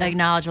I do to too.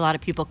 acknowledge a lot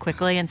of people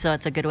quickly, and so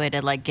it's a good way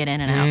to like get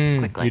in and out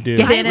quickly. you do.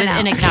 Get in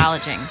and In out.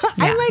 acknowledging.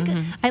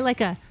 I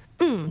like a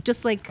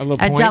just like A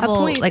little A point.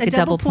 double, like a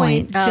double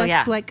point. Oh, just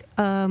yeah. like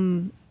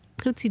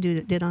who's he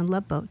did on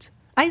Love Boat?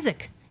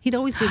 Isaac. He'd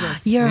always do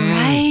this. You're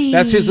right.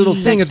 That's his little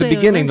thing at the Actually,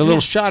 beginning, the yeah.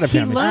 little shot of He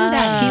him. learned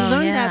that. He Oh,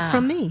 learned yeah. that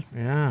from me.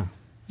 Yeah.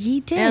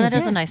 He did. Yeah, that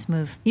is a nice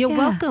move. You're Yeah.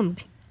 welcome,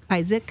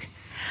 Isaac.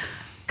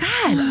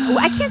 God,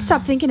 I can't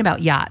stop thinking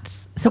about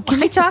yachts. So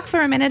can we talk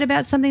for a minute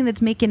about something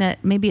that's making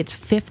maybe its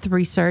fifth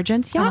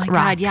resurgence? Oh Yacht my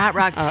rock. God, yacht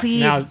rock! Please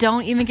now-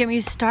 don't even get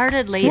me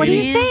started, ladies. What do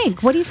you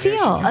think? What do you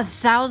feel?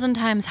 1,000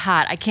 times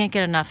hot. I can't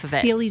get enough of it.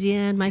 Steely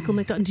Dan, Michael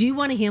McDonald. Do you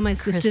want to hear my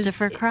sister's?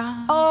 Christopher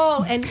Cross.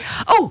 Oh, and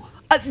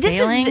This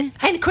Sailing? is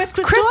and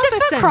Christopher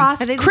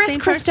Cross, Are they the Chris same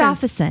person?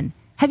 Christopherson.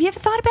 Have you ever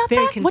thought about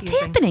Very that? What's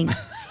confusing.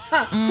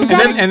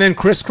 happening? And then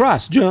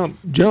crisscross, jump.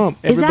 Is that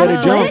Everybody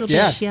a jump. glitch?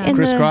 Yeah. Yeah. In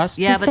the- Crisscross.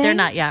 Yeah, but they're thing?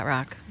 not yacht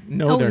rock.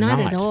 No, Oh, they're not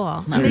not. at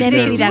all. Not Maybe They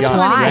do that's one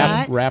why.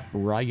 yacht.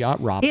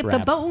 Yacht rock. If the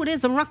boat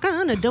is a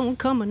rockin', don't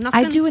come a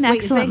knockin'. I do an Wait,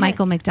 is excellent that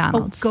Michael it?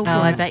 McDonald. Oh, go for Oh,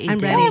 it. I bet you I'm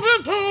did. ready.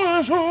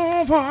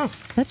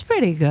 That's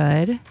pretty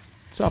good.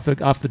 It's off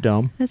the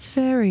dome. That's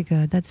very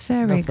good. That's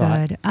very No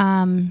thought. good.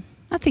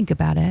 I'll think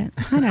about it.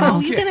 I don't Oh, know.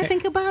 you're gonna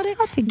think about it?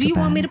 I'll think Do you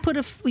want about me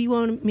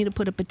it. to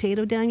put a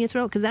potato down your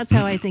throat? Because that's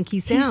how I think he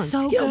sounds.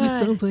 so Yo, good. it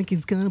sounds like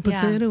he's got a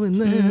Yeah. potato in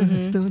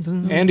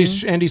there.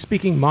 Andy's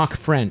speaking mock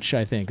French,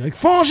 I think. Like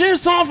Francais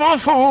sans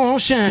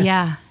vacances.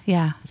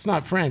 Yeah. It's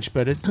not French,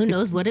 but it. Who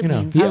knows what it You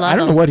know, means? yeah, I love I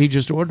don't know them. what he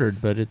just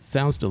ordered, but it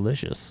sounds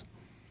delicious.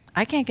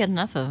 I can't get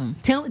enough of them.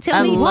 Tell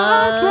I me.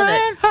 love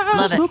it.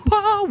 Love it.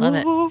 Love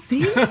it.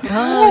 See?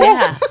 Oh,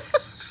 yeah.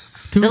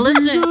 The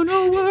listener,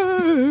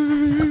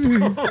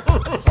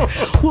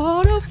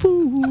 What a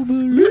fool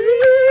believes.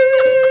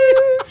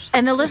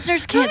 and the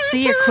listeners can't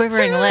see your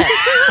quivering lips,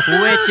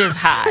 which is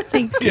hot.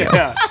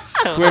 Yeah.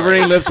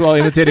 Quivering lips while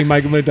imitating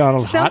Michael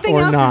McDonald, hot Something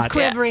or else not. is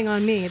quivering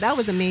on me. That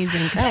was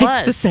amazing.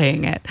 Thanks for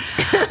saying it.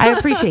 I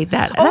appreciate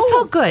that. That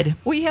felt good.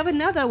 We have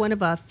another one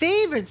of our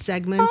favorite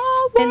segments.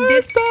 And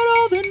it's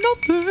better than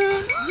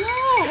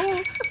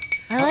nothing.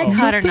 I like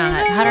hot or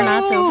not. Hot or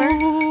not's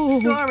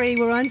over. Sorry,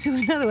 we're on to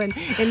another one.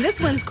 And this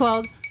one's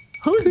called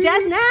Who's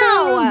Dead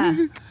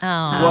Now?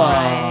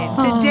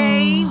 Oh,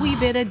 Today we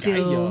bid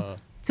adieu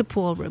to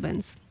Paul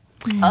Rubens.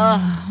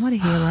 What a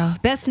hero.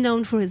 Best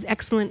known for his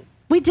excellent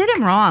We did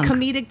him wrong.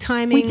 comedic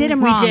timing. We did him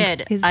we wrong.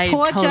 did. His I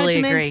poor totally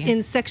judgment agree.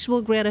 in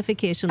sexual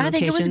gratification I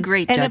think it was locations.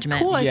 great and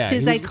judgment. of course, Yeah,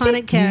 his he was- iconic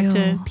Big deal.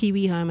 character, Pee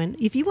Wee Herman.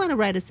 If you want to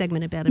write a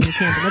segment about him, you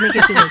can. But let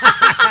me get to this.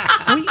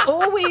 We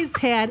always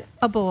had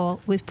a ball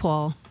with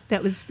Paul.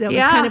 That was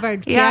Yeah, kind of our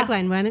yeah.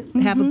 tagline, right?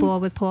 Have a ball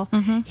with Paul.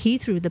 He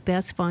threw the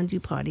best fondue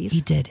parties.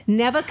 He did.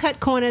 Never cut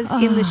corners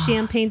in the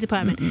champagne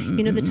department.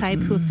 You know the type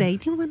who'll say,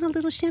 "Do you want a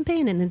little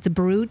champagne?" And it's a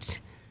Brut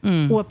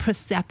or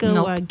Prosecco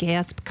Nope. or a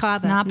Gasp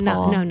Cava. Not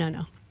Paul.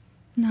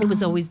 No. It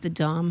was always the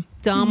Dom.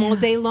 Dom all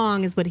day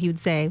long is what he would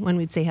say when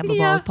we'd say have a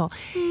ball with Paul.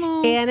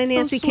 And so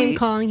Nancy came sweet.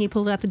 calling. He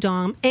pulled out the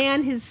Dom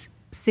and his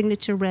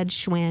signature red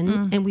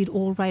Schwen, and we'd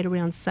all ride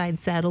around side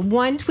saddle.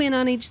 One twin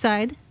on each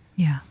side.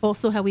 Yeah.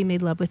 Also how we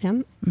made love with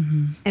him.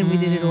 And we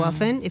did it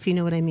often, if you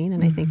know what I mean,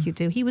 and I think you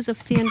do. He was a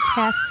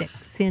fantastic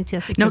No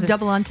person.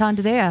 double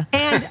entendre there.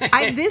 And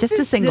Just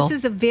a single. This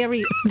is a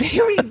very,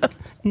 very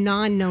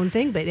non-known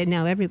thing, but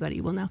now everybody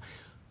will know.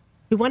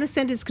 We want to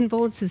send his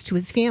condolences to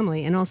his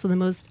family, and also the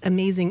most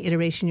amazing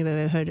iteration you've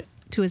ever heard,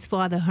 to his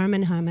father,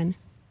 Herman Herman,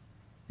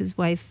 his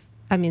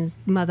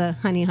mother,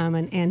 Honey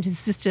Herman, and his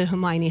sister,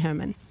 Hermione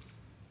Herman.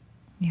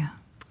 Yeah.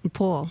 And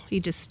Paul, he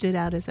just stood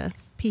out as a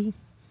P.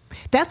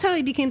 That's how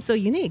he became so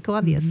unique,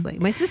 obviously.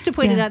 My sister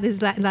pointed Yeah. out that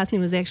his last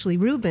name was actually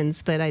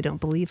Rubens, but I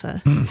don't believe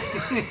her.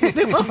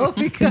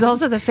 He's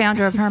also the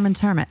founder of Herman's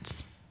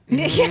Hermits.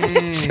 Yeah,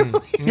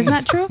 actually. Isn't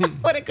that true?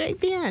 What a great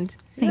band.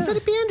 Thanks. Is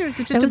it a band or is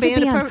it That just a was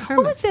band of What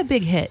hermits? was their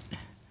big hit?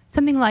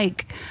 Something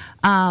like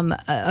Henry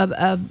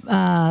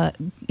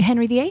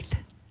VIII?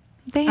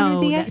 They Henry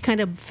Oh, VIII? that kind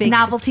of fake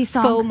Novelty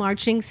song? faux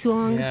marching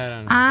song. Yeah, I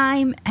don't know.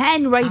 I'm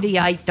Henry VIII,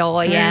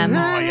 I am.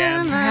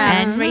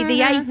 Henry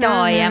VIII,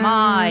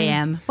 I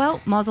am.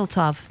 Well, Mazel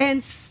Tov.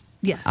 And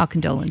yeah, Our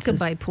condolences.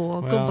 goodbye,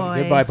 Paul. Well, goodbye.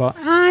 Goodbye, Paul.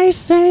 I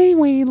say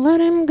we let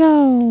him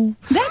go.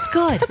 That's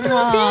good.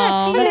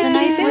 Oh, that's a Makes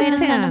nice me way to miss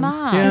send him. them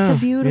off. Yeah. It's a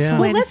beautiful Yeah.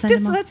 way Well, to send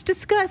him off. let's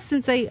discuss,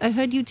 since I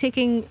heard you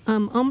taking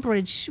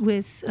umbrage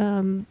with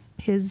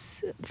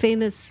his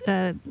famous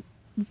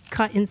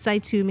caught in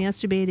situ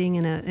masturbating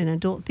in an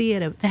adult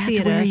theater. That's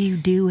where you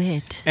do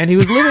it. And he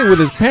was living with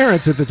his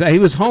parents at the time. He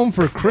was home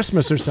for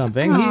Christmas or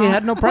something. He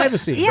had no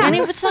privacy. Yeah, And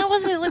it's not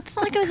like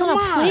it was on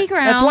a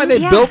playground. That's why they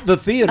built the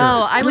theater.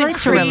 Oh, I went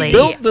Literally. crazy.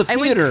 Built the I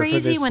went theater for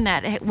crazy this. when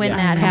that I feel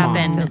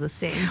happened. the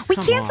same. We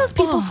canceled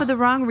people for the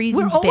wrong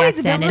reasons always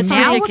back then, and that's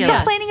now ridiculous. we're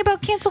complaining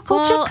about cancel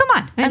culture. Well, Come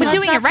on, and we're let's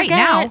doing not it right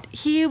now. forget,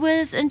 He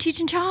was in Cheech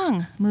and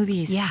Chong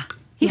movies. Yeah.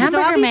 He was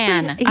Hamburger obviously-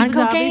 Man he on was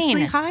cocaine.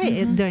 obviously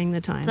high during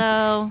the time.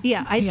 So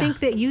Yeah, I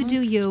think that you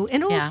do you.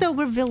 And also,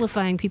 we're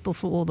vilifying people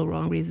for all the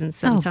wrong reasons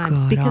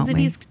sometimes God, because aren't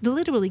we? he's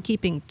literally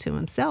keeping to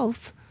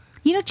himself.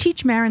 You know,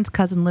 Cheech Marin's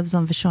cousin lives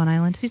on Vashon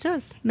Island. She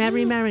does.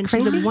 Mary Marin.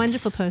 She's Crazy. a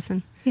wonderful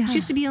person. Yeah. She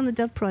used to be on the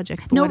Dove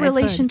Project. for No what I've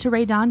relation heard. to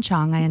Ray Don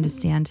Chong, I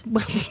understand.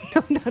 Well,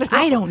 no, not at all.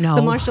 I don't know.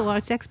 The martial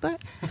arts expert?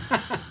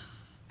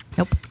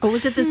 Nope. Or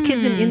was it this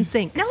kid's in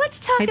NSYNC? Now let's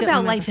talk I don't about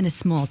remember. life in a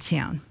small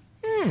town.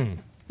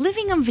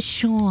 Living on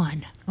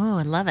Vashon. oh,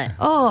 I love it.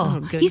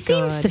 Oh, good you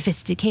seem God.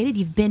 sophisticated.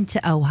 You've been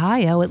to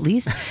Ohio, at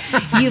least.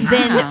 You've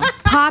been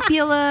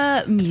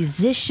popular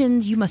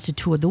musicians. You must have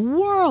toured the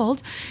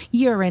world.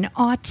 You're an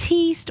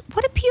artiste.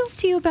 What appeals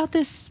to you about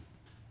this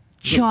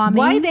charming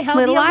Why the hell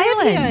little do you live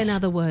island? here, in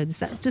other words?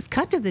 That's just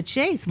cut to the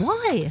chase.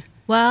 Why?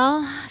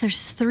 Well,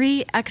 there's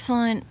 3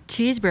 excellent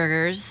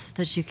cheeseburgers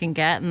that you can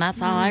get, and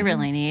that's all I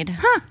really need.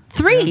 Huh?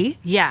 3?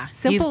 Yeah,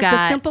 Simple, you've got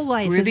the simple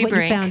life Ruby is what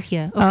Brink. you found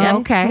here. Oh, Yep.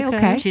 okay,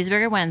 okay.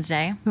 Cheeseburger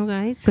Wednesday. All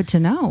right. Good to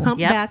know.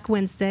 Humpback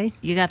Wednesday.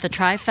 You got the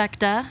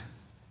trifecta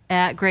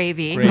at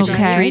Gravy, Gravy. which is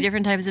Okay. 3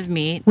 different types of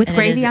meat. With and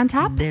gravy it is on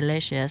top?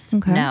 Delicious.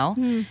 Okay. No.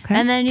 Okay.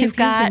 And then you've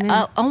Confusing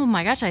got, me. oh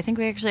my gosh, I think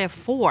we actually have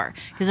 4.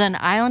 Because then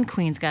Island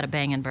Queen's got a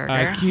banging burger.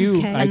 IQ,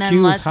 Okay. And then IQ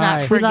is let's not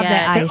high. We love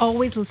that forget ice.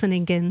 Always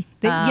listening in.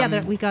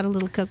 We got a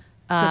little cup.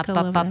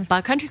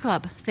 Country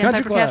Club,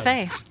 Sandpiper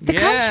Cafe. The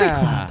country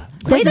club.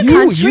 Wait, There's the a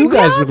country you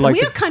guys club? would like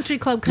We're to. country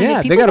club kind Yeah,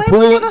 of they people. got a Why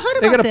have we pool. never heard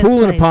They got about a pool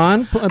this and a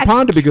pond. A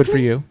pond would be good for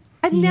Excuse you.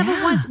 I've never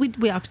Yeah. once.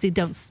 We obviously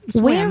don't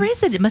swim. Where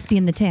is it? It must be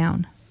in the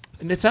town.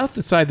 And it's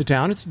outside the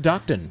town. It's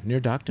Docton, near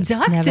Docton.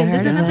 Docton? Never There's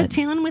heard of another it.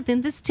 town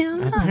within this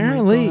town?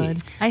 Apparently. Oh my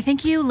God. I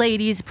think you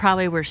ladies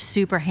probably were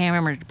super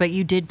hammered, but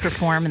you did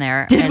perform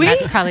there. Did and we?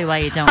 that's probably why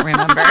you don't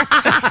remember.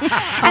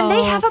 And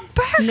they have a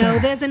burger. No,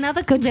 there's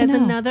another. good to There's know.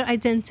 another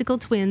identical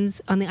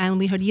twins on the island.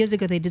 We heard years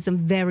ago. They did some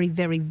very,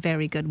 very,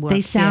 very good work.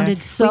 They sounded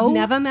here. so We've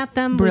never met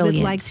them. We brilliant.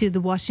 would like to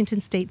the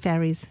Washington State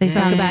ferries. They Talk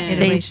sounded- about they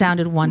iteration.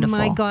 sounded wonderful.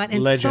 My God,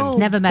 and Legend. so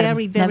Never met 'em.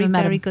 very, Never very,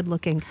 met very 'em. good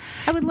looking.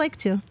 I would like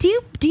to. Do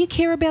you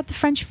care about the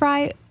French fry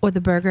or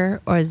the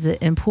burger, or is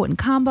it an important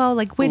combo?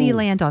 Like, where do you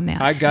land on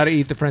that? I got to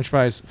eat the French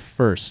fries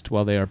first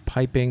while they are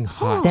piping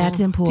hot. That's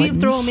Do important.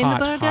 you throw them in Hot,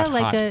 the burger hot,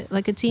 like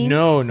hot. a team?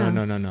 No.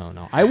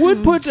 I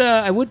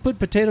would put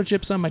potato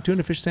chips on my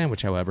tuna fish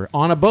sandwich, however,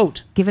 on a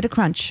boat. Give it a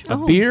crunch. A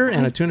beer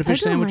and I- a tuna I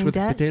fish don't sandwich mind with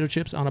that. potato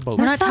chips on a boat.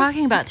 We're not sounds-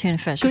 talking about tuna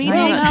fish. We're Green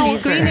talking about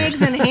eggs, green cheeseburgers.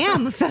 eggs and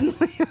ham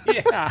suddenly.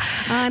 Yeah.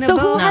 On a So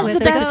who boat has with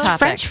the a best ghost.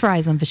 French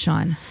fries on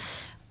Vashon?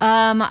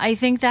 I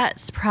think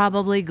that's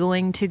probably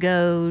going to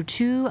go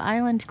to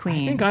Island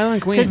Queen. I think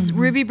Island Queen. Because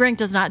Ruby Brink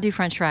does not do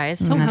French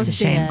fries. Oh, how That's a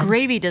shame. sad.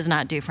 Gravy does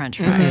not do French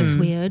That's fries.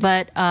 weird.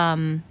 But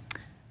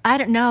I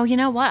don't know. You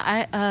know what?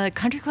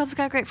 Country Club's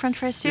got great French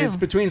fries too. It's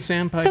between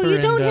Sandpiper So you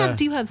don't and, have?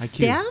 Do you have IQ.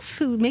 staff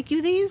who make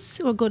you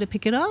these, or go to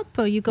pick it up,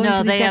 or you go no,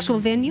 into they these have,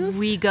 actual venues?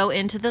 We go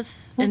into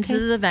this Okay. into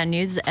the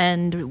venues,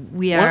 and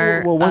we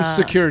are. Well, once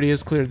security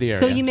has cleared the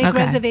area. So you make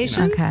Okay.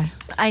 reservations. Okay.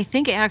 I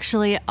think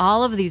actually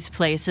all of these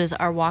places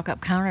are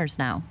walk-up counters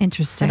now. I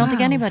Interesting. don't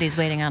think anybody's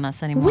waiting on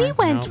us anymore. We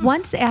went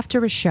once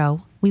after a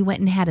show. We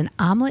went and had an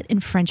omelet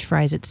and French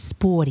fries at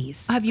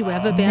Sporty's. Have you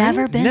ever been?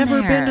 Never been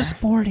Never there. been to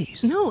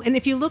Sporty's. No, and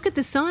if you look at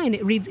the sign,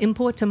 it reads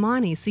 "Import to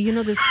Monty," so you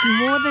know there's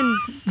more than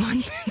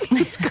one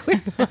business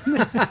going on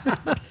there.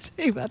 I'll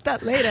tell you about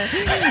that later.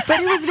 But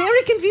it was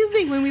very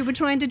confusing when we were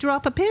trying to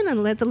drop a pin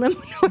and let the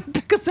limo know to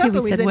pick us up. we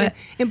and we said said what?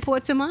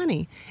 "Import to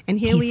Monty," and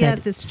here He we said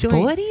had this joint.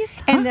 Sporty's?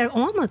 Huh? And their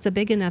omelets are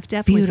big enough,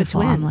 definitely Beautiful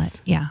for twins.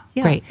 omelet. Yeah.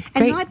 Yeah. Great.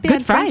 And Great. not bad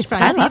Good French fries.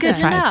 fries. I That's love Good good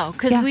to fries. know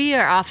because Yeah. we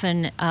are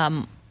often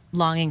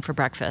longing for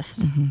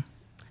breakfast.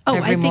 Oh,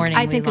 Every morning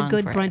I we think a long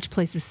good for it. brunch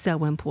place is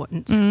so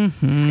important.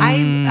 Mm-hmm.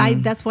 I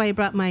that's why I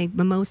brought my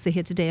mimosa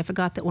here today. I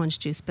forgot the orange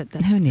juice, but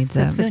that's Who needs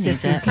that's that? for Who needs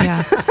sissies. it?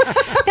 Yeah.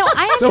 No,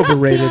 I It's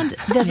overrated. understand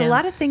there's a Yeah.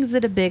 lot of things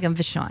that are big on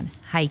Vashon.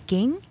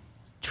 Hiking,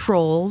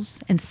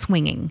 trolls, and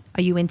swinging.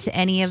 Are you into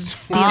any of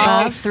the All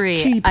above?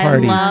 three. Key I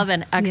parties. love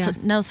an excellent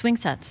Yeah. no swing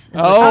sets. Is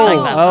what you're talking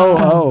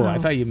about. Oh! I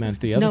thought you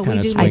meant the other No, we kind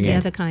of do like the swinging.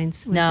 other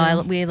kinds. We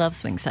No, do. we love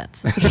swing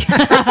sets.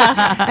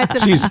 That's a,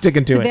 She's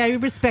sticking to it's a it. very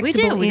respectable We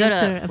do. We go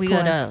answer. to of we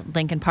course. go to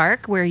Lincoln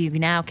Park where you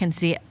now can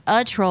see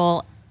a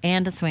troll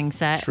and a swing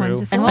set. True.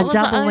 Wonderful. And what A was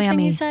the double other thing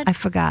you whammy. said? I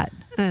forgot.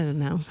 I don't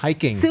know.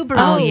 Hiking. Subarus.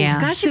 Oh,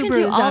 yeah. Gosh, you can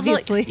do Subarus, all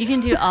obviously. you can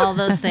do all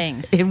those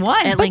things In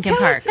one. at But Lincoln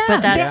tell us Park. now.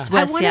 But that's Yeah. I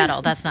West wanna-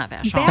 Seattle. That's not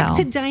Vashon. Back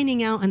So- to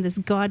dining out in this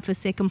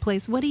godforsaken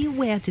place. What do you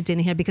wear to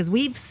dinner here? Because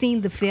we've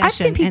seen the fashion. I've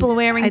seen people and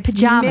wearing it's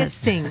pajamas.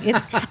 Missing.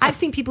 I've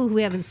seen people who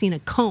haven't seen a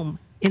comb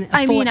in a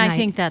I mean, I fortnight.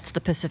 think that's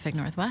the Pacific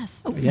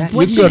Northwest. Yeah,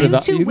 What you can go to you the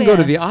into you can go to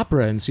wear? the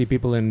opera and see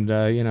people in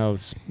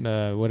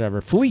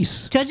whatever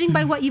fleece. Judging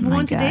by what you've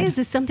worn today, God. is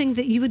this something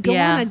that you would go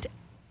Yeah. on?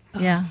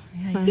 Yeah.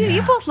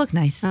 You both look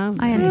nice. Oh,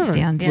 I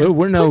understand. Yeah.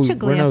 We're no Put your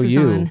we're glasses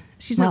no you. on.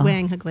 She's not Well,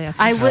 wearing her glasses.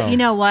 I would. Oh. You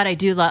know what? I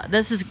do love.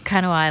 This is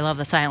kind of why I love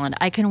this island.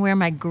 I can wear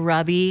my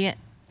grubby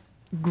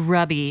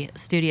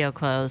studio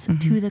clothes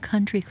to the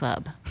country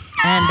club,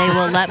 and they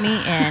will let me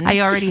in. I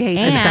already hate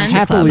this And- country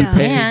Happily club.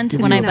 paid. And Give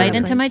when you I a bite better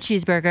into my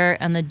place. cheeseburger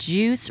and the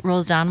juice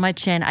rolls down my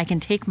chin, I can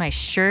take my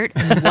shirt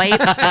and wipe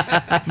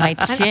my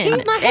chin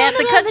eat my at hand the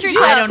around the country juice. I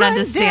club. don't Runs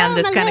understand down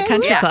this my kind of leg.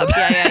 country Yeah. club.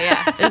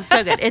 Yeah. It's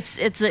so good.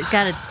 It's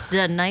got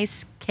a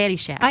nice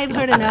Caddyshack. I've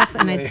heard enough,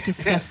 and it's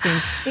disgusting.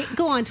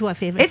 Go on to our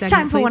favorite It's segment,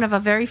 time for please. one of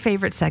our very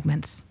favorite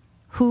segments.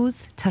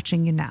 Who's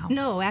touching you now?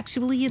 No,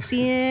 actually, it's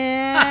Ian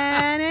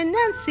and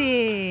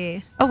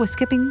Nancy. Oh, we're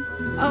skipping.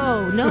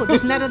 Oh, no,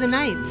 there's Nut of the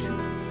Night.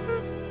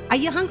 Are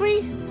you hungry?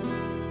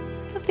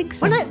 I don't think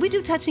so. We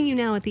do Touching You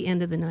Now at the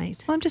end of the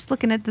night. Well, I'm just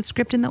looking at the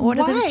script in the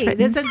order that it's Why? written.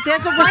 There's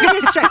a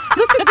writer's strike.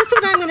 Listen, this is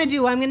what I'm going to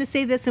do. I'm going to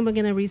say this, and we're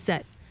going to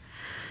reset.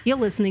 You're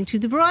listening to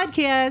the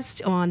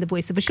broadcast on the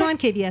Voice of Vashon,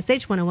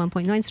 KVSH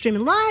 101.9,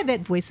 streaming live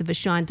at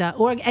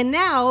voiceofvashon.org. And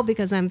now,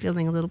 because I'm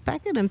feeling a little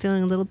pecked, I'm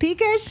feeling a little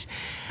peakish.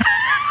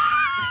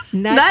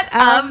 Nut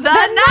of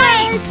the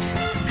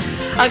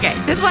Night. Okay,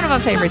 this is one of our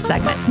favorite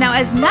segments. Now,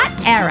 as nut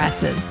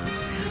heiresses,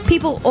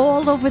 people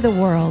all over the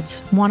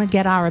world want to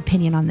get our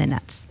opinion on their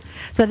nuts.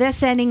 So they're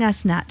sending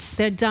us nuts.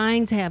 They're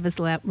dying to have us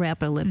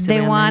wrap our lips They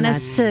around want their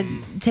us to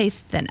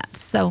taste the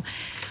nuts. So What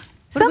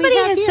do we somebody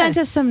have has here? sent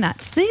us some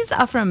nuts. These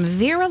are from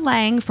Vera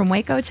Lang from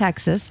Waco,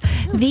 Texas.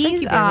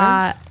 These you, Vera.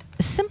 are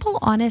simple,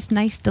 honest,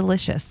 nice,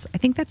 delicious. I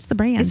think that's the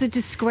brand. Is it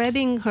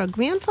describing her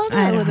grandfather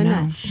I or don't the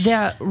know. nuts?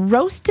 They're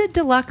roasted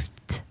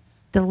deluxe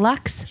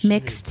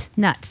mixed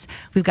nuts.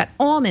 We've got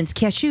almonds,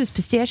 cashews,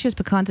 pistachios,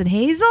 pecans, and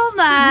hazelnuts.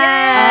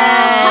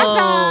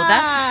 Oh,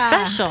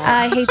 that's special.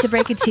 I hate to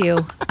break it to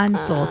you,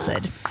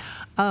 unsalted.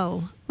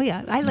 Oh, well,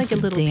 yeah. I like It's a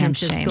little damn pinch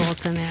shame. of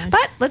salt in there.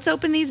 But let's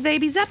open these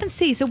babies up and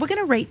see. So we're going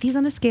to rate these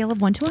on a scale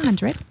of 1 to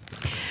 100.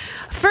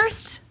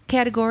 First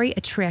category,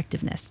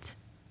 attractiveness.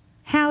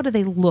 How do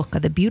they look? Are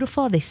they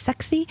beautiful? Are they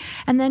sexy?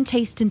 And then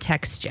taste and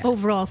texture.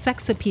 Overall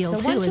sex appeal, So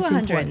too, 1 to is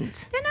 100.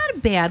 important. They're not a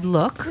bad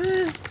look.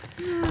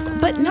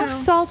 But no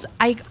salt.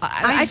 I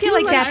feel do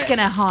like like- that's going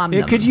to harm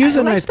them. It could use a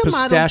I like nice the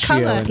mottled pistachio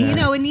color. in there. You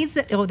know, it needs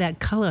that. Oh, that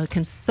color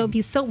can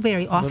be so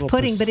very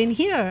off-putting. pis- But in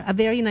here, a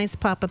very nice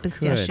pop of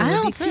pistachio. I would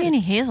be don't see good. any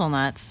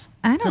hazelnuts.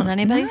 I don't Does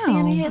anybody see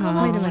any know.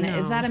 hazelnuts? Wait a minute.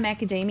 No. Is that a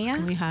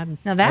macadamia? We have.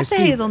 No, that's I a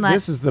see hazelnut.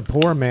 This is the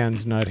poor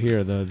man's nut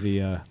here,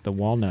 the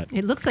walnut.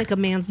 It looks like a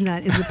man's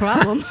nut is the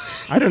problem.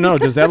 I don't know.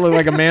 Does that look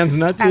like a man's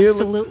nut to you?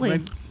 Absolutely.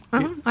 Like-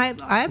 I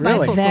have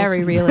Really? bifocals.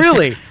 Very realistic.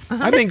 Really?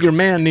 I think your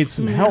man needs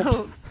some help.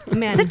 Oh,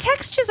 man. The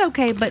texture's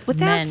okay, but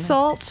without Men.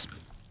 salt,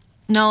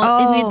 No,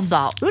 Oh. it needs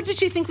salt. What,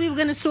 did you think we were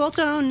going to salt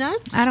our own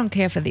nuts? I don't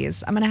care for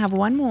these. I'm going to have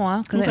one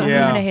more because I Okay. only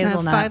Yeah. had a I have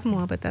hazelnut. 5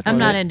 more, but that's I'm all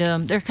not right. into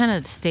them. They're kind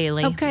of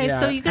staley. Okay,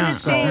 so Yeah. you're going to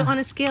say on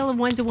a scale of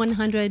 1 to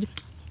 100,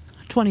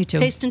 22.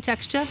 taste and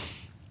texture?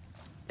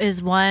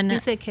 Is one You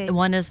say Kate.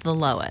 one is the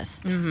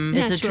lowest. It's a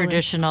Naturally.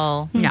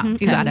 traditional. Yeah,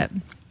 you got it.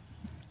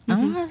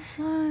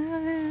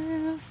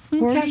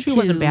 Cashew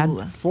wasn't bad.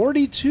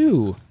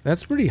 42.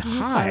 That's pretty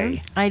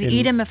high. I'd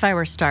eat them if I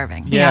were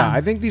starving. Yeah, Yeah.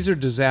 I think these are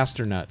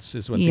disaster nuts,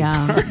 is what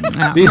Yeah. these are.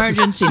 Yeah. These,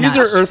 Emergency these are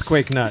nuts.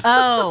 earthquake nuts.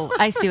 Oh,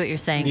 I see what you're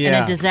saying. In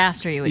Yeah. a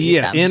disaster, you would eat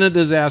yeah, them. in a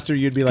disaster,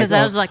 you'd be like, Because that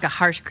oh, was like a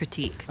harsh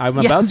critique. I'm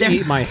Yeah, about to they're-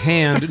 eat my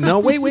hand. No,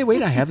 wait,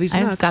 I have these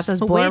I've nuts. got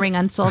those Oh, wait. boring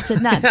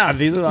unsalted nuts. Yeah,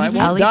 these are, I I'll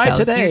won't eat die those.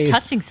 today. You're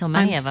touching so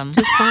many of them.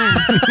 Just fine.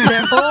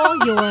 They're all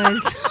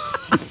yours.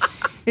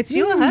 It's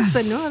your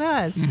husband, not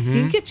us. You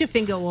can get your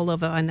finger all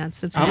over our nuts.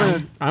 That's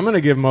fine. I'm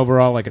gonna give them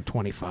overall like a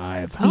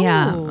 25.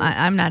 Yeah, Oh.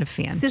 I'm not a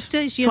fan.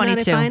 Sisters, you're not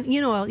a 22. fan.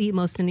 You know, I'll eat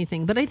most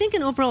anything. But I think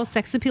an overall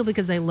sex appeal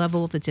because I love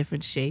all the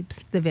different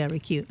shapes. They're very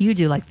cute. You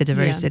do like the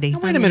diversity. Now,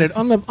 wait a minute.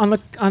 On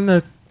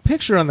the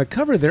picture on the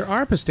cover, there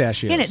are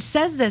pistachios. And it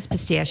says there's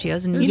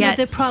pistachios, and You know, yet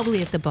they're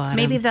probably at the bottom.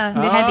 maybe the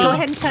Let's heavy. go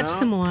ahead and touch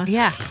some more.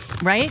 Yeah,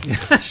 right?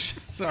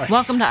 Sorry.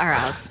 Welcome to our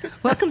house.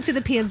 Welcome to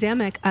the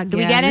pandemic again. Do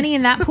we get any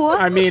in that pool?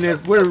 I mean,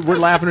 we're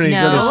laughing at each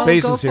No. other's Go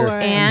faces for here.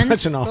 it. And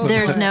Touching all of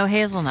there's them. no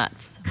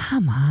hazelnuts.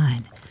 Come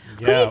on.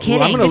 Yeah, kidding?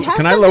 well, I'm It gonna, has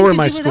can I something lower to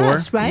my do with score?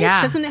 us, right?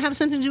 Yeah. Doesn't it have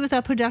something to do with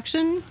our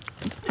production?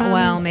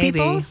 Well, maybe.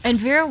 people? And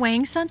Vera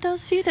Wang sent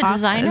those to you, the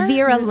designer?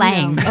 Vera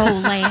Lang.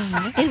 Oh,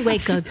 Lang. In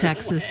Waco,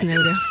 Texas,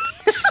 no doubt.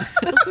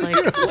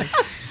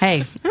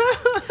 Hey,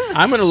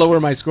 I'm going to lower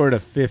my score to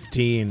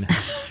 15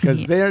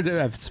 because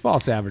it's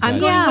false I'm advertising.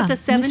 going Yeah, with the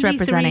 73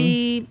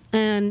 misrepresenting.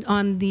 and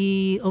on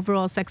the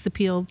overall sex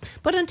appeal.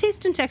 But on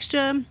taste and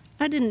texture,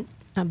 I didn't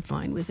I'm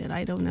fine with it.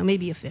 I don't know.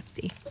 Maybe a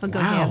 50. I'll go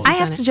Wow. half. I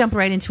have to jump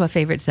right into a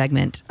favorite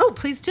segment. Oh,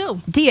 please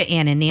do. Dear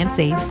Ann and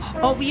Nancy.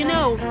 Oh,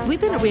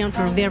 we've been around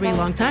for a very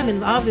long time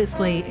and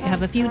obviously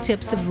have a few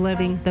tips of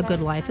living the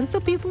good life. And so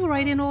people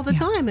write in all the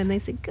time and they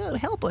say, "Go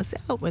help us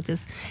out with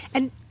this."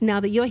 And now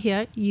that you're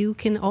here, you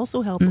can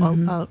also help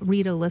a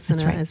reader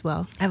listener as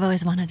well. I've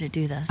always wanted to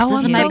do this. Oh, This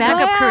I'm is my so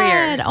backup glad.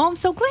 career. Oh, I'm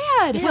so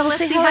glad. Yeah, let's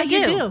see see how how I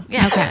you do. do.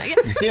 Yeah. Okay.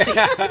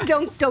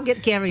 Don't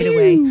get carried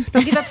away.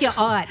 Don't give up your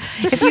art.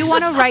 If you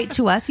want to write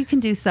to us, you can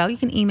do so. You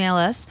can email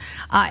us.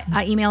 Our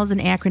email is an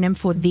acronym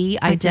for The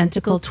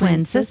Identical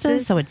Twin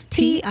Sisters. So it's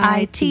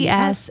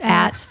TITS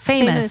at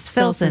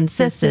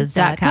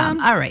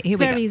famousfilsonsisters.com. All right, here It's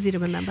we go. very easy to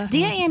remember.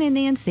 Dear Ann and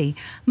Nancy,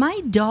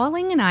 my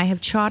darling and I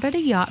have chartered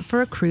a yacht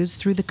for a cruise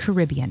through the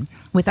Caribbean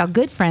with our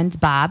good friends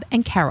Bob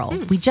and Carol.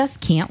 We just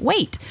can't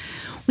wait.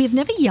 We have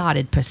never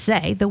yachted per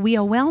se, though we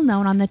are well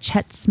known on the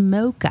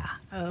Chetmoka.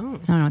 I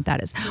don't know what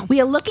that is. We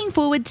are looking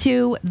forward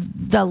to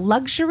the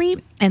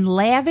luxury and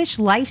lavish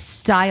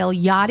lifestyle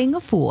yachting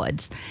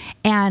affords,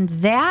 and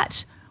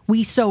that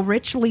we so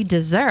richly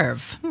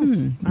deserve.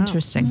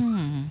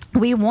 Interesting.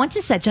 We want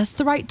to set just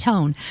the right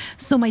tone.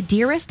 So my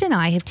dearest and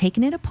I have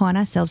taken it upon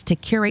ourselves to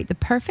curate the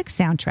perfect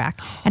soundtrack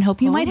and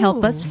hope you might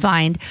help us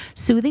find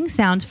soothing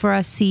sounds for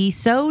our sea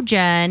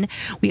sojourn.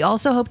 We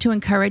also hope to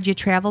encourage our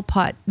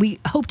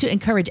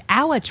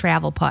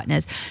travel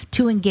partners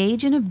to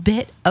engage in a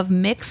bit of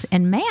mix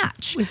and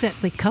match. Was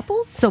that like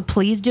couples? So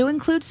please do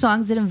include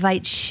songs that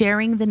invite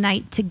sharing the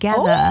night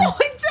together. Oh,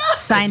 it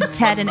does. Signed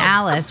Ted and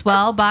Alice.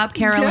 Well, Bob,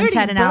 Carol, and Dirty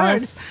Ted and bird.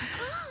 Alice,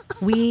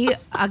 we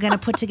are going to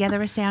put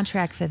together a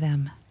soundtrack for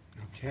them.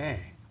 Okay.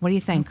 What do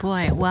you think?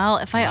 Boy, well,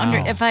 if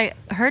I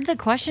heard the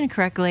question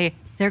correctly,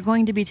 they're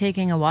going to be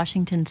taking a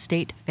Washington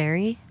State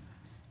ferry,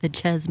 the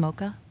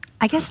Chesmoka.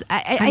 I guess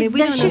mean, we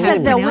don't she know how says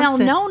to they're pronounce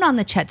well it. known on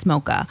the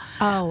Chetmoka.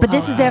 Oh, but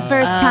this is their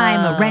first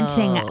time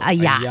renting a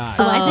yacht. yacht.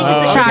 So I think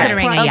Oh, it's okay.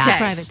 chartering a yacht.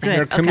 private thing. There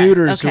are Okay,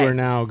 commuters who okay. are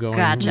now going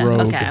Gotcha. rogue.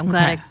 Okay, I'm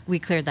glad we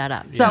cleared that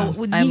up. So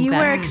I'm you glad.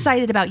 were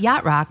excited about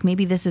Yacht Rock.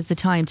 Maybe this is the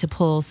time to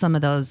pull some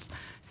of those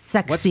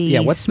What's sexy,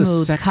 the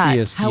smooth sexiest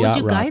cuts. How would yacht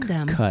you rock guide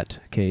them? cut,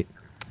 Kate?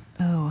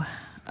 Oh,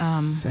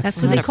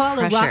 That's what What they a call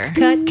a pressure. rock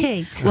cut,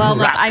 Kate. well,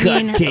 Rock I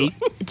cut, mean, Kate.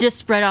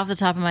 just right off the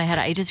top of my head,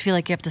 I just feel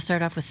like you have to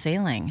start off with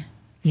sailing.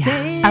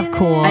 Yeah, of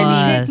course. I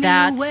mean, Take me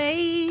that's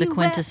away the where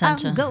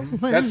quintessential. I'm going.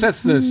 That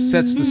sets the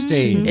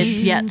stage.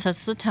 It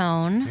sets the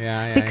tone.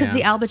 yeah, because yeah.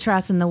 the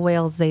albatross and the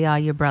whales, they are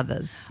your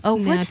brothers. Oh,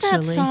 what's that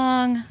Naturally.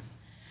 song?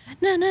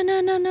 Na na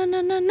na na na na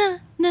na na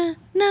na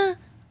na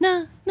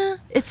na na.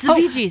 It's the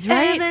Bee Gees,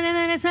 right?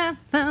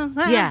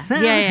 Yeah.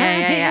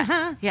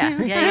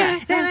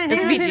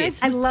 It's Bee Gees.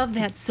 I love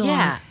that song.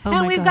 Yeah. Oh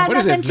and my we've God. got What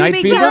is nothing it, to Night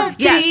be Fever?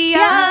 guilty of,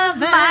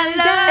 my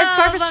love. It's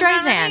Barbra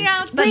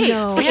Streisand. Wait,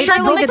 No, it's it's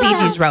surely the both Bee of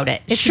Gees them. wrote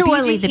it. It's the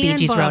Surely Bee the Gees Bee and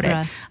Gees wrote it.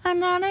 Barbra.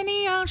 And on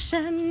the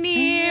ocean,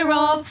 near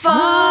or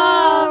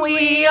far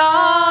we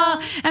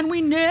are, and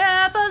we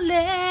never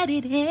let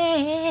it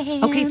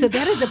end. Okay, so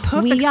that is a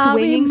perfect we are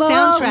swinging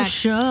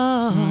soundtrack.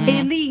 emotion.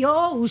 In the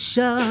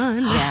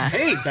ocean. Yeah.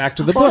 Hey, back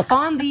to the Or book.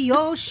 on the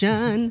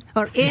ocean.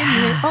 Or in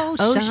the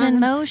ocean. Ocean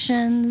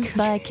Motions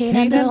by Kate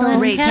Endle and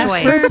Great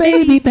Casper. choice.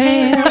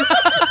 Babypants.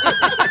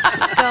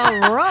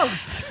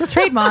 Gross.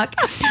 Trademark.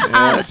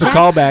 It's a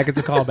callback. It's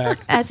a callback.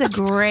 That's a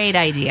great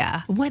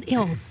idea. What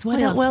else? What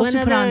What else? else What we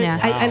put on other- there?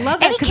 I love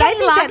that Any because I Kenny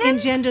think that Loggins?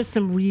 engenders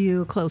some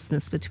real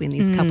closeness between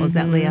these couples.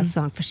 That last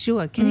song for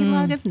sure. Kenny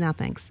Loggins, no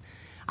thanks.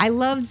 I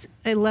loved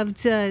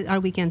Our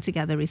Weekend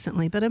Together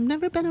recently, but I've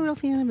never been a real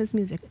fan of his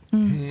music.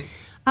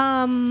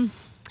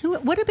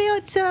 What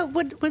about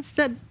what's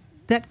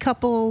that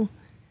couple?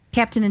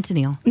 Captain and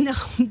Tennille. No,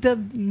 the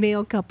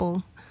male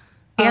couple.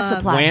 Air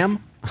Supply.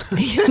 Wham. I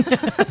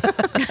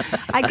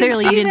can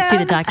Clearly, you didn't see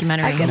the them.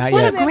 documentary. I can Not see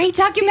yet. them. Great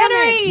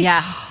documentary.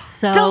 Yeah.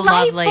 So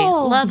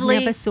Delightful. lovely.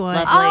 Never saw it.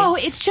 Lovely. Oh,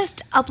 it's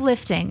just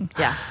uplifting.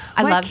 Yeah.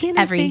 I Why loved can't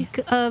every. I think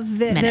of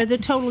they're minute. the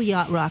total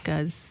yacht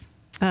rockers.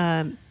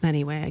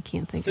 Anyway, I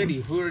can't think.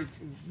 Katie, who are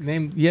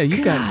named? Yeah,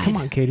 you got. Come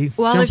on, Katie.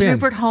 Well, jump there's in.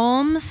 Rupert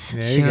Holmes.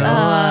 There you go.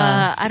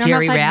 I don't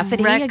Jerry know if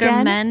Rafferty I'd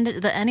again?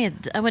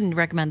 recommend I wouldn't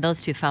recommend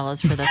those two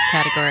fellows for this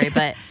category,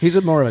 but He's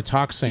more of a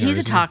talk singer. he's a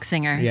isn't he? talk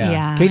singer. Yeah.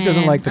 Yeah. Kate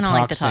doesn't Man, like the I don't talk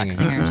like the talk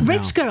singing. singers. No.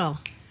 Rich girl.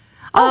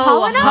 Oh,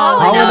 Hall Hall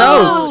Hall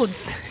and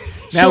Oates.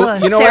 Oates. Now, Sure.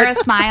 you know Sarah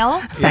what?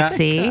 Smile,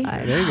 sexy.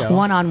 There you go.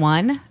 One on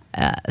one,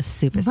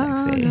 super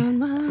sexy.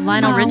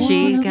 Lionel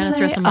Richie, gotta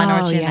throw some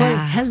Lionel Richie in there.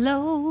 yeah.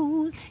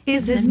 Hello,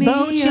 is this me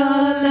boat you're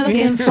you're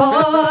looking for?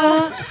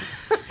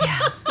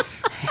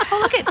 Oh,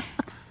 look at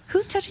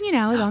who's touching you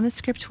now is on the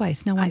script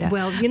twice. No wonder.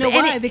 Well, you know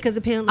And why? Because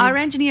apparently our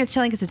engineer is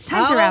telling us it's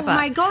time to wrap up. Oh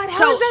my God,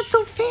 how is that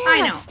so fast?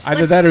 I know.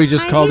 Either that or he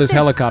just I called hate his this.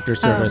 helicopter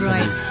service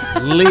right.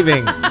 and he's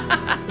leaving.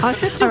 Our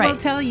sister All right. will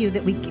tell you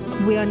that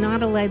we are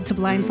not allowed to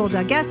blindfold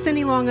our guests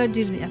any longer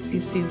due to the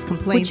FCC's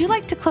complaints. Would you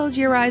like to close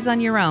your eyes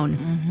on your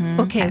own?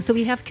 Okay, so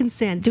we have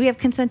consent. Do we have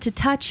consent to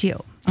touch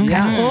you?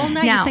 Yeah. all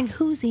night? Now- You're saying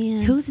who's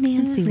in? Who's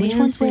Nancy? Which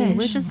one's Nancy? which?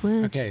 Which is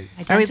which? Okay.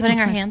 Are we putting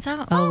our Identical hands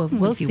out? Oh,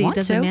 we'll if you see. want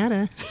Doesn't to.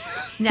 matter.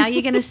 Now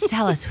you're going to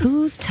tell us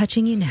who's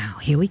touching you now.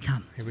 Here we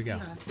come. Here we go.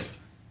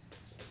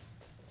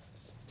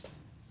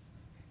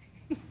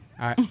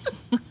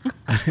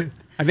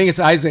 I think it's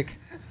Isaac.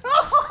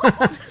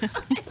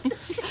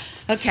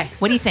 Okay,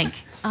 what do you think?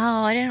 Oh,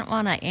 I didn't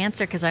want to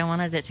answer because I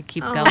wanted it to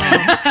keep going.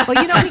 Well, we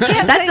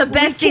can't. That's the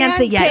best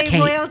answer yet, pay Kate.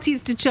 royalties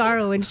to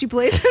Charo, and she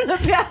plays in the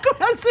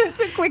background, so it's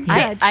a quick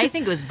touch. I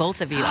think it was both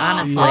of you,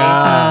 honestly.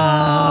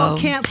 Oh,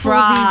 can't fool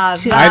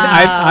these two.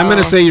 I'm going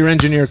to say your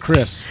engineer,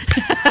 Chris.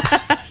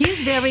 He's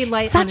very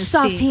light Such on his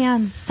soft feet.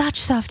 hands. Such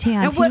soft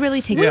hands. And He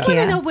really takes we care. want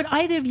to know, would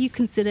either of you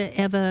consider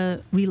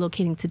ever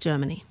relocating to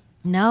Germany?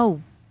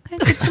 No.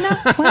 Good to know.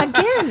 Well,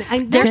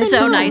 Again, They're there's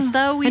so no- nice,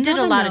 though. We did a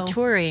another lot no. of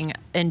touring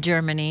in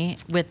Germany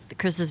with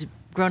Chris's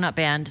grown-up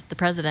band, the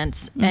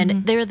Presidents,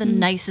 and they're the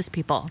nicest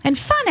people. and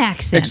fun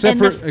accents.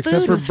 Except And for the except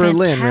food for was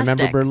Berlin. Remember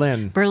fantastic.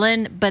 Berlin?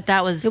 Berlin, but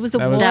that was It was a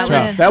That was war.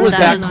 tough. That was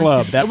that was-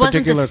 club. That it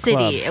wasn't particular the city.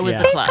 club. It was Yeah.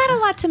 the They've club. got a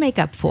lot to make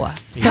up for.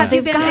 So Have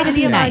you they've been got to to any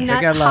be of our nice. nuts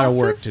They got a lot of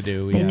work houses? to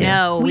do. They Yeah. do.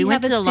 No, we We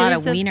went have to a a lot of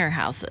series of- wiener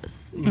houses.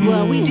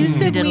 Well, we do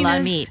serve did a lot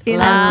of wieners meat. in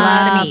Lot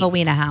our of meat. A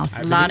wiener house.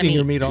 I've A lot been of eating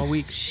your meat. meat all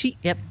week. She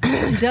Yep.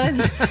 does.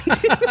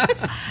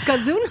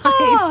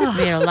 Gesundheit.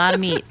 We had a lot of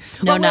meat.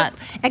 No Well,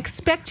 nuts.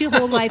 Expect your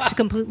whole life to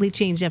completely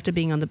change after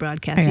being on the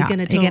broadcast. Yeah, You're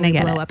going to you're gonna totally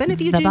get blow it. up. And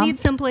if you The do bump need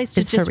some place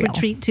to is for just real.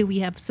 retreat to, we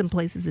have some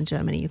places in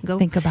Germany. You can go.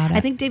 Think about I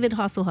it. think David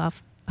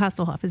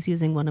Hasselhoff is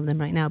using one of them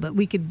right now, but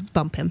we could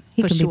bump him.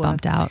 He for can sure. be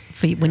bumped out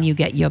for when you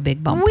get your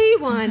big bump. We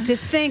want to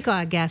thank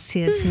our guests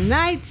here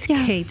tonight,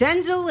 Yeah. Kate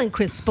Endle and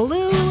Chris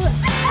Ballew.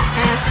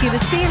 Ask you to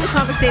stay in the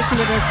conversation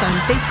with us on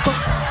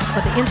Facebook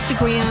or the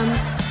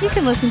Instagrams. You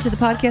can listen to the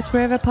podcast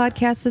wherever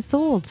podcasts are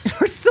sold.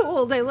 Or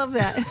sold. I love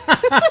that.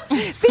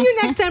 See you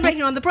next time right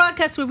here on the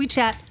broadcast where we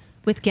chat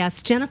with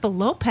guests Jennifer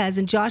Lopez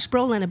and Josh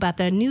Brolin about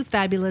their new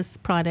fabulous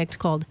product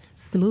called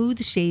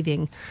Smooth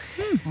Shaving.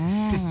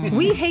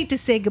 We hate to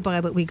say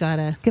goodbye, but we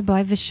gotta.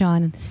 Goodbye,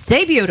 Vishon.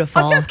 Stay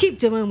beautiful. Just keep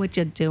doing what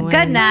you're doing.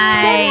 Good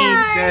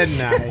night. Good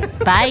night.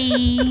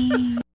 Bye.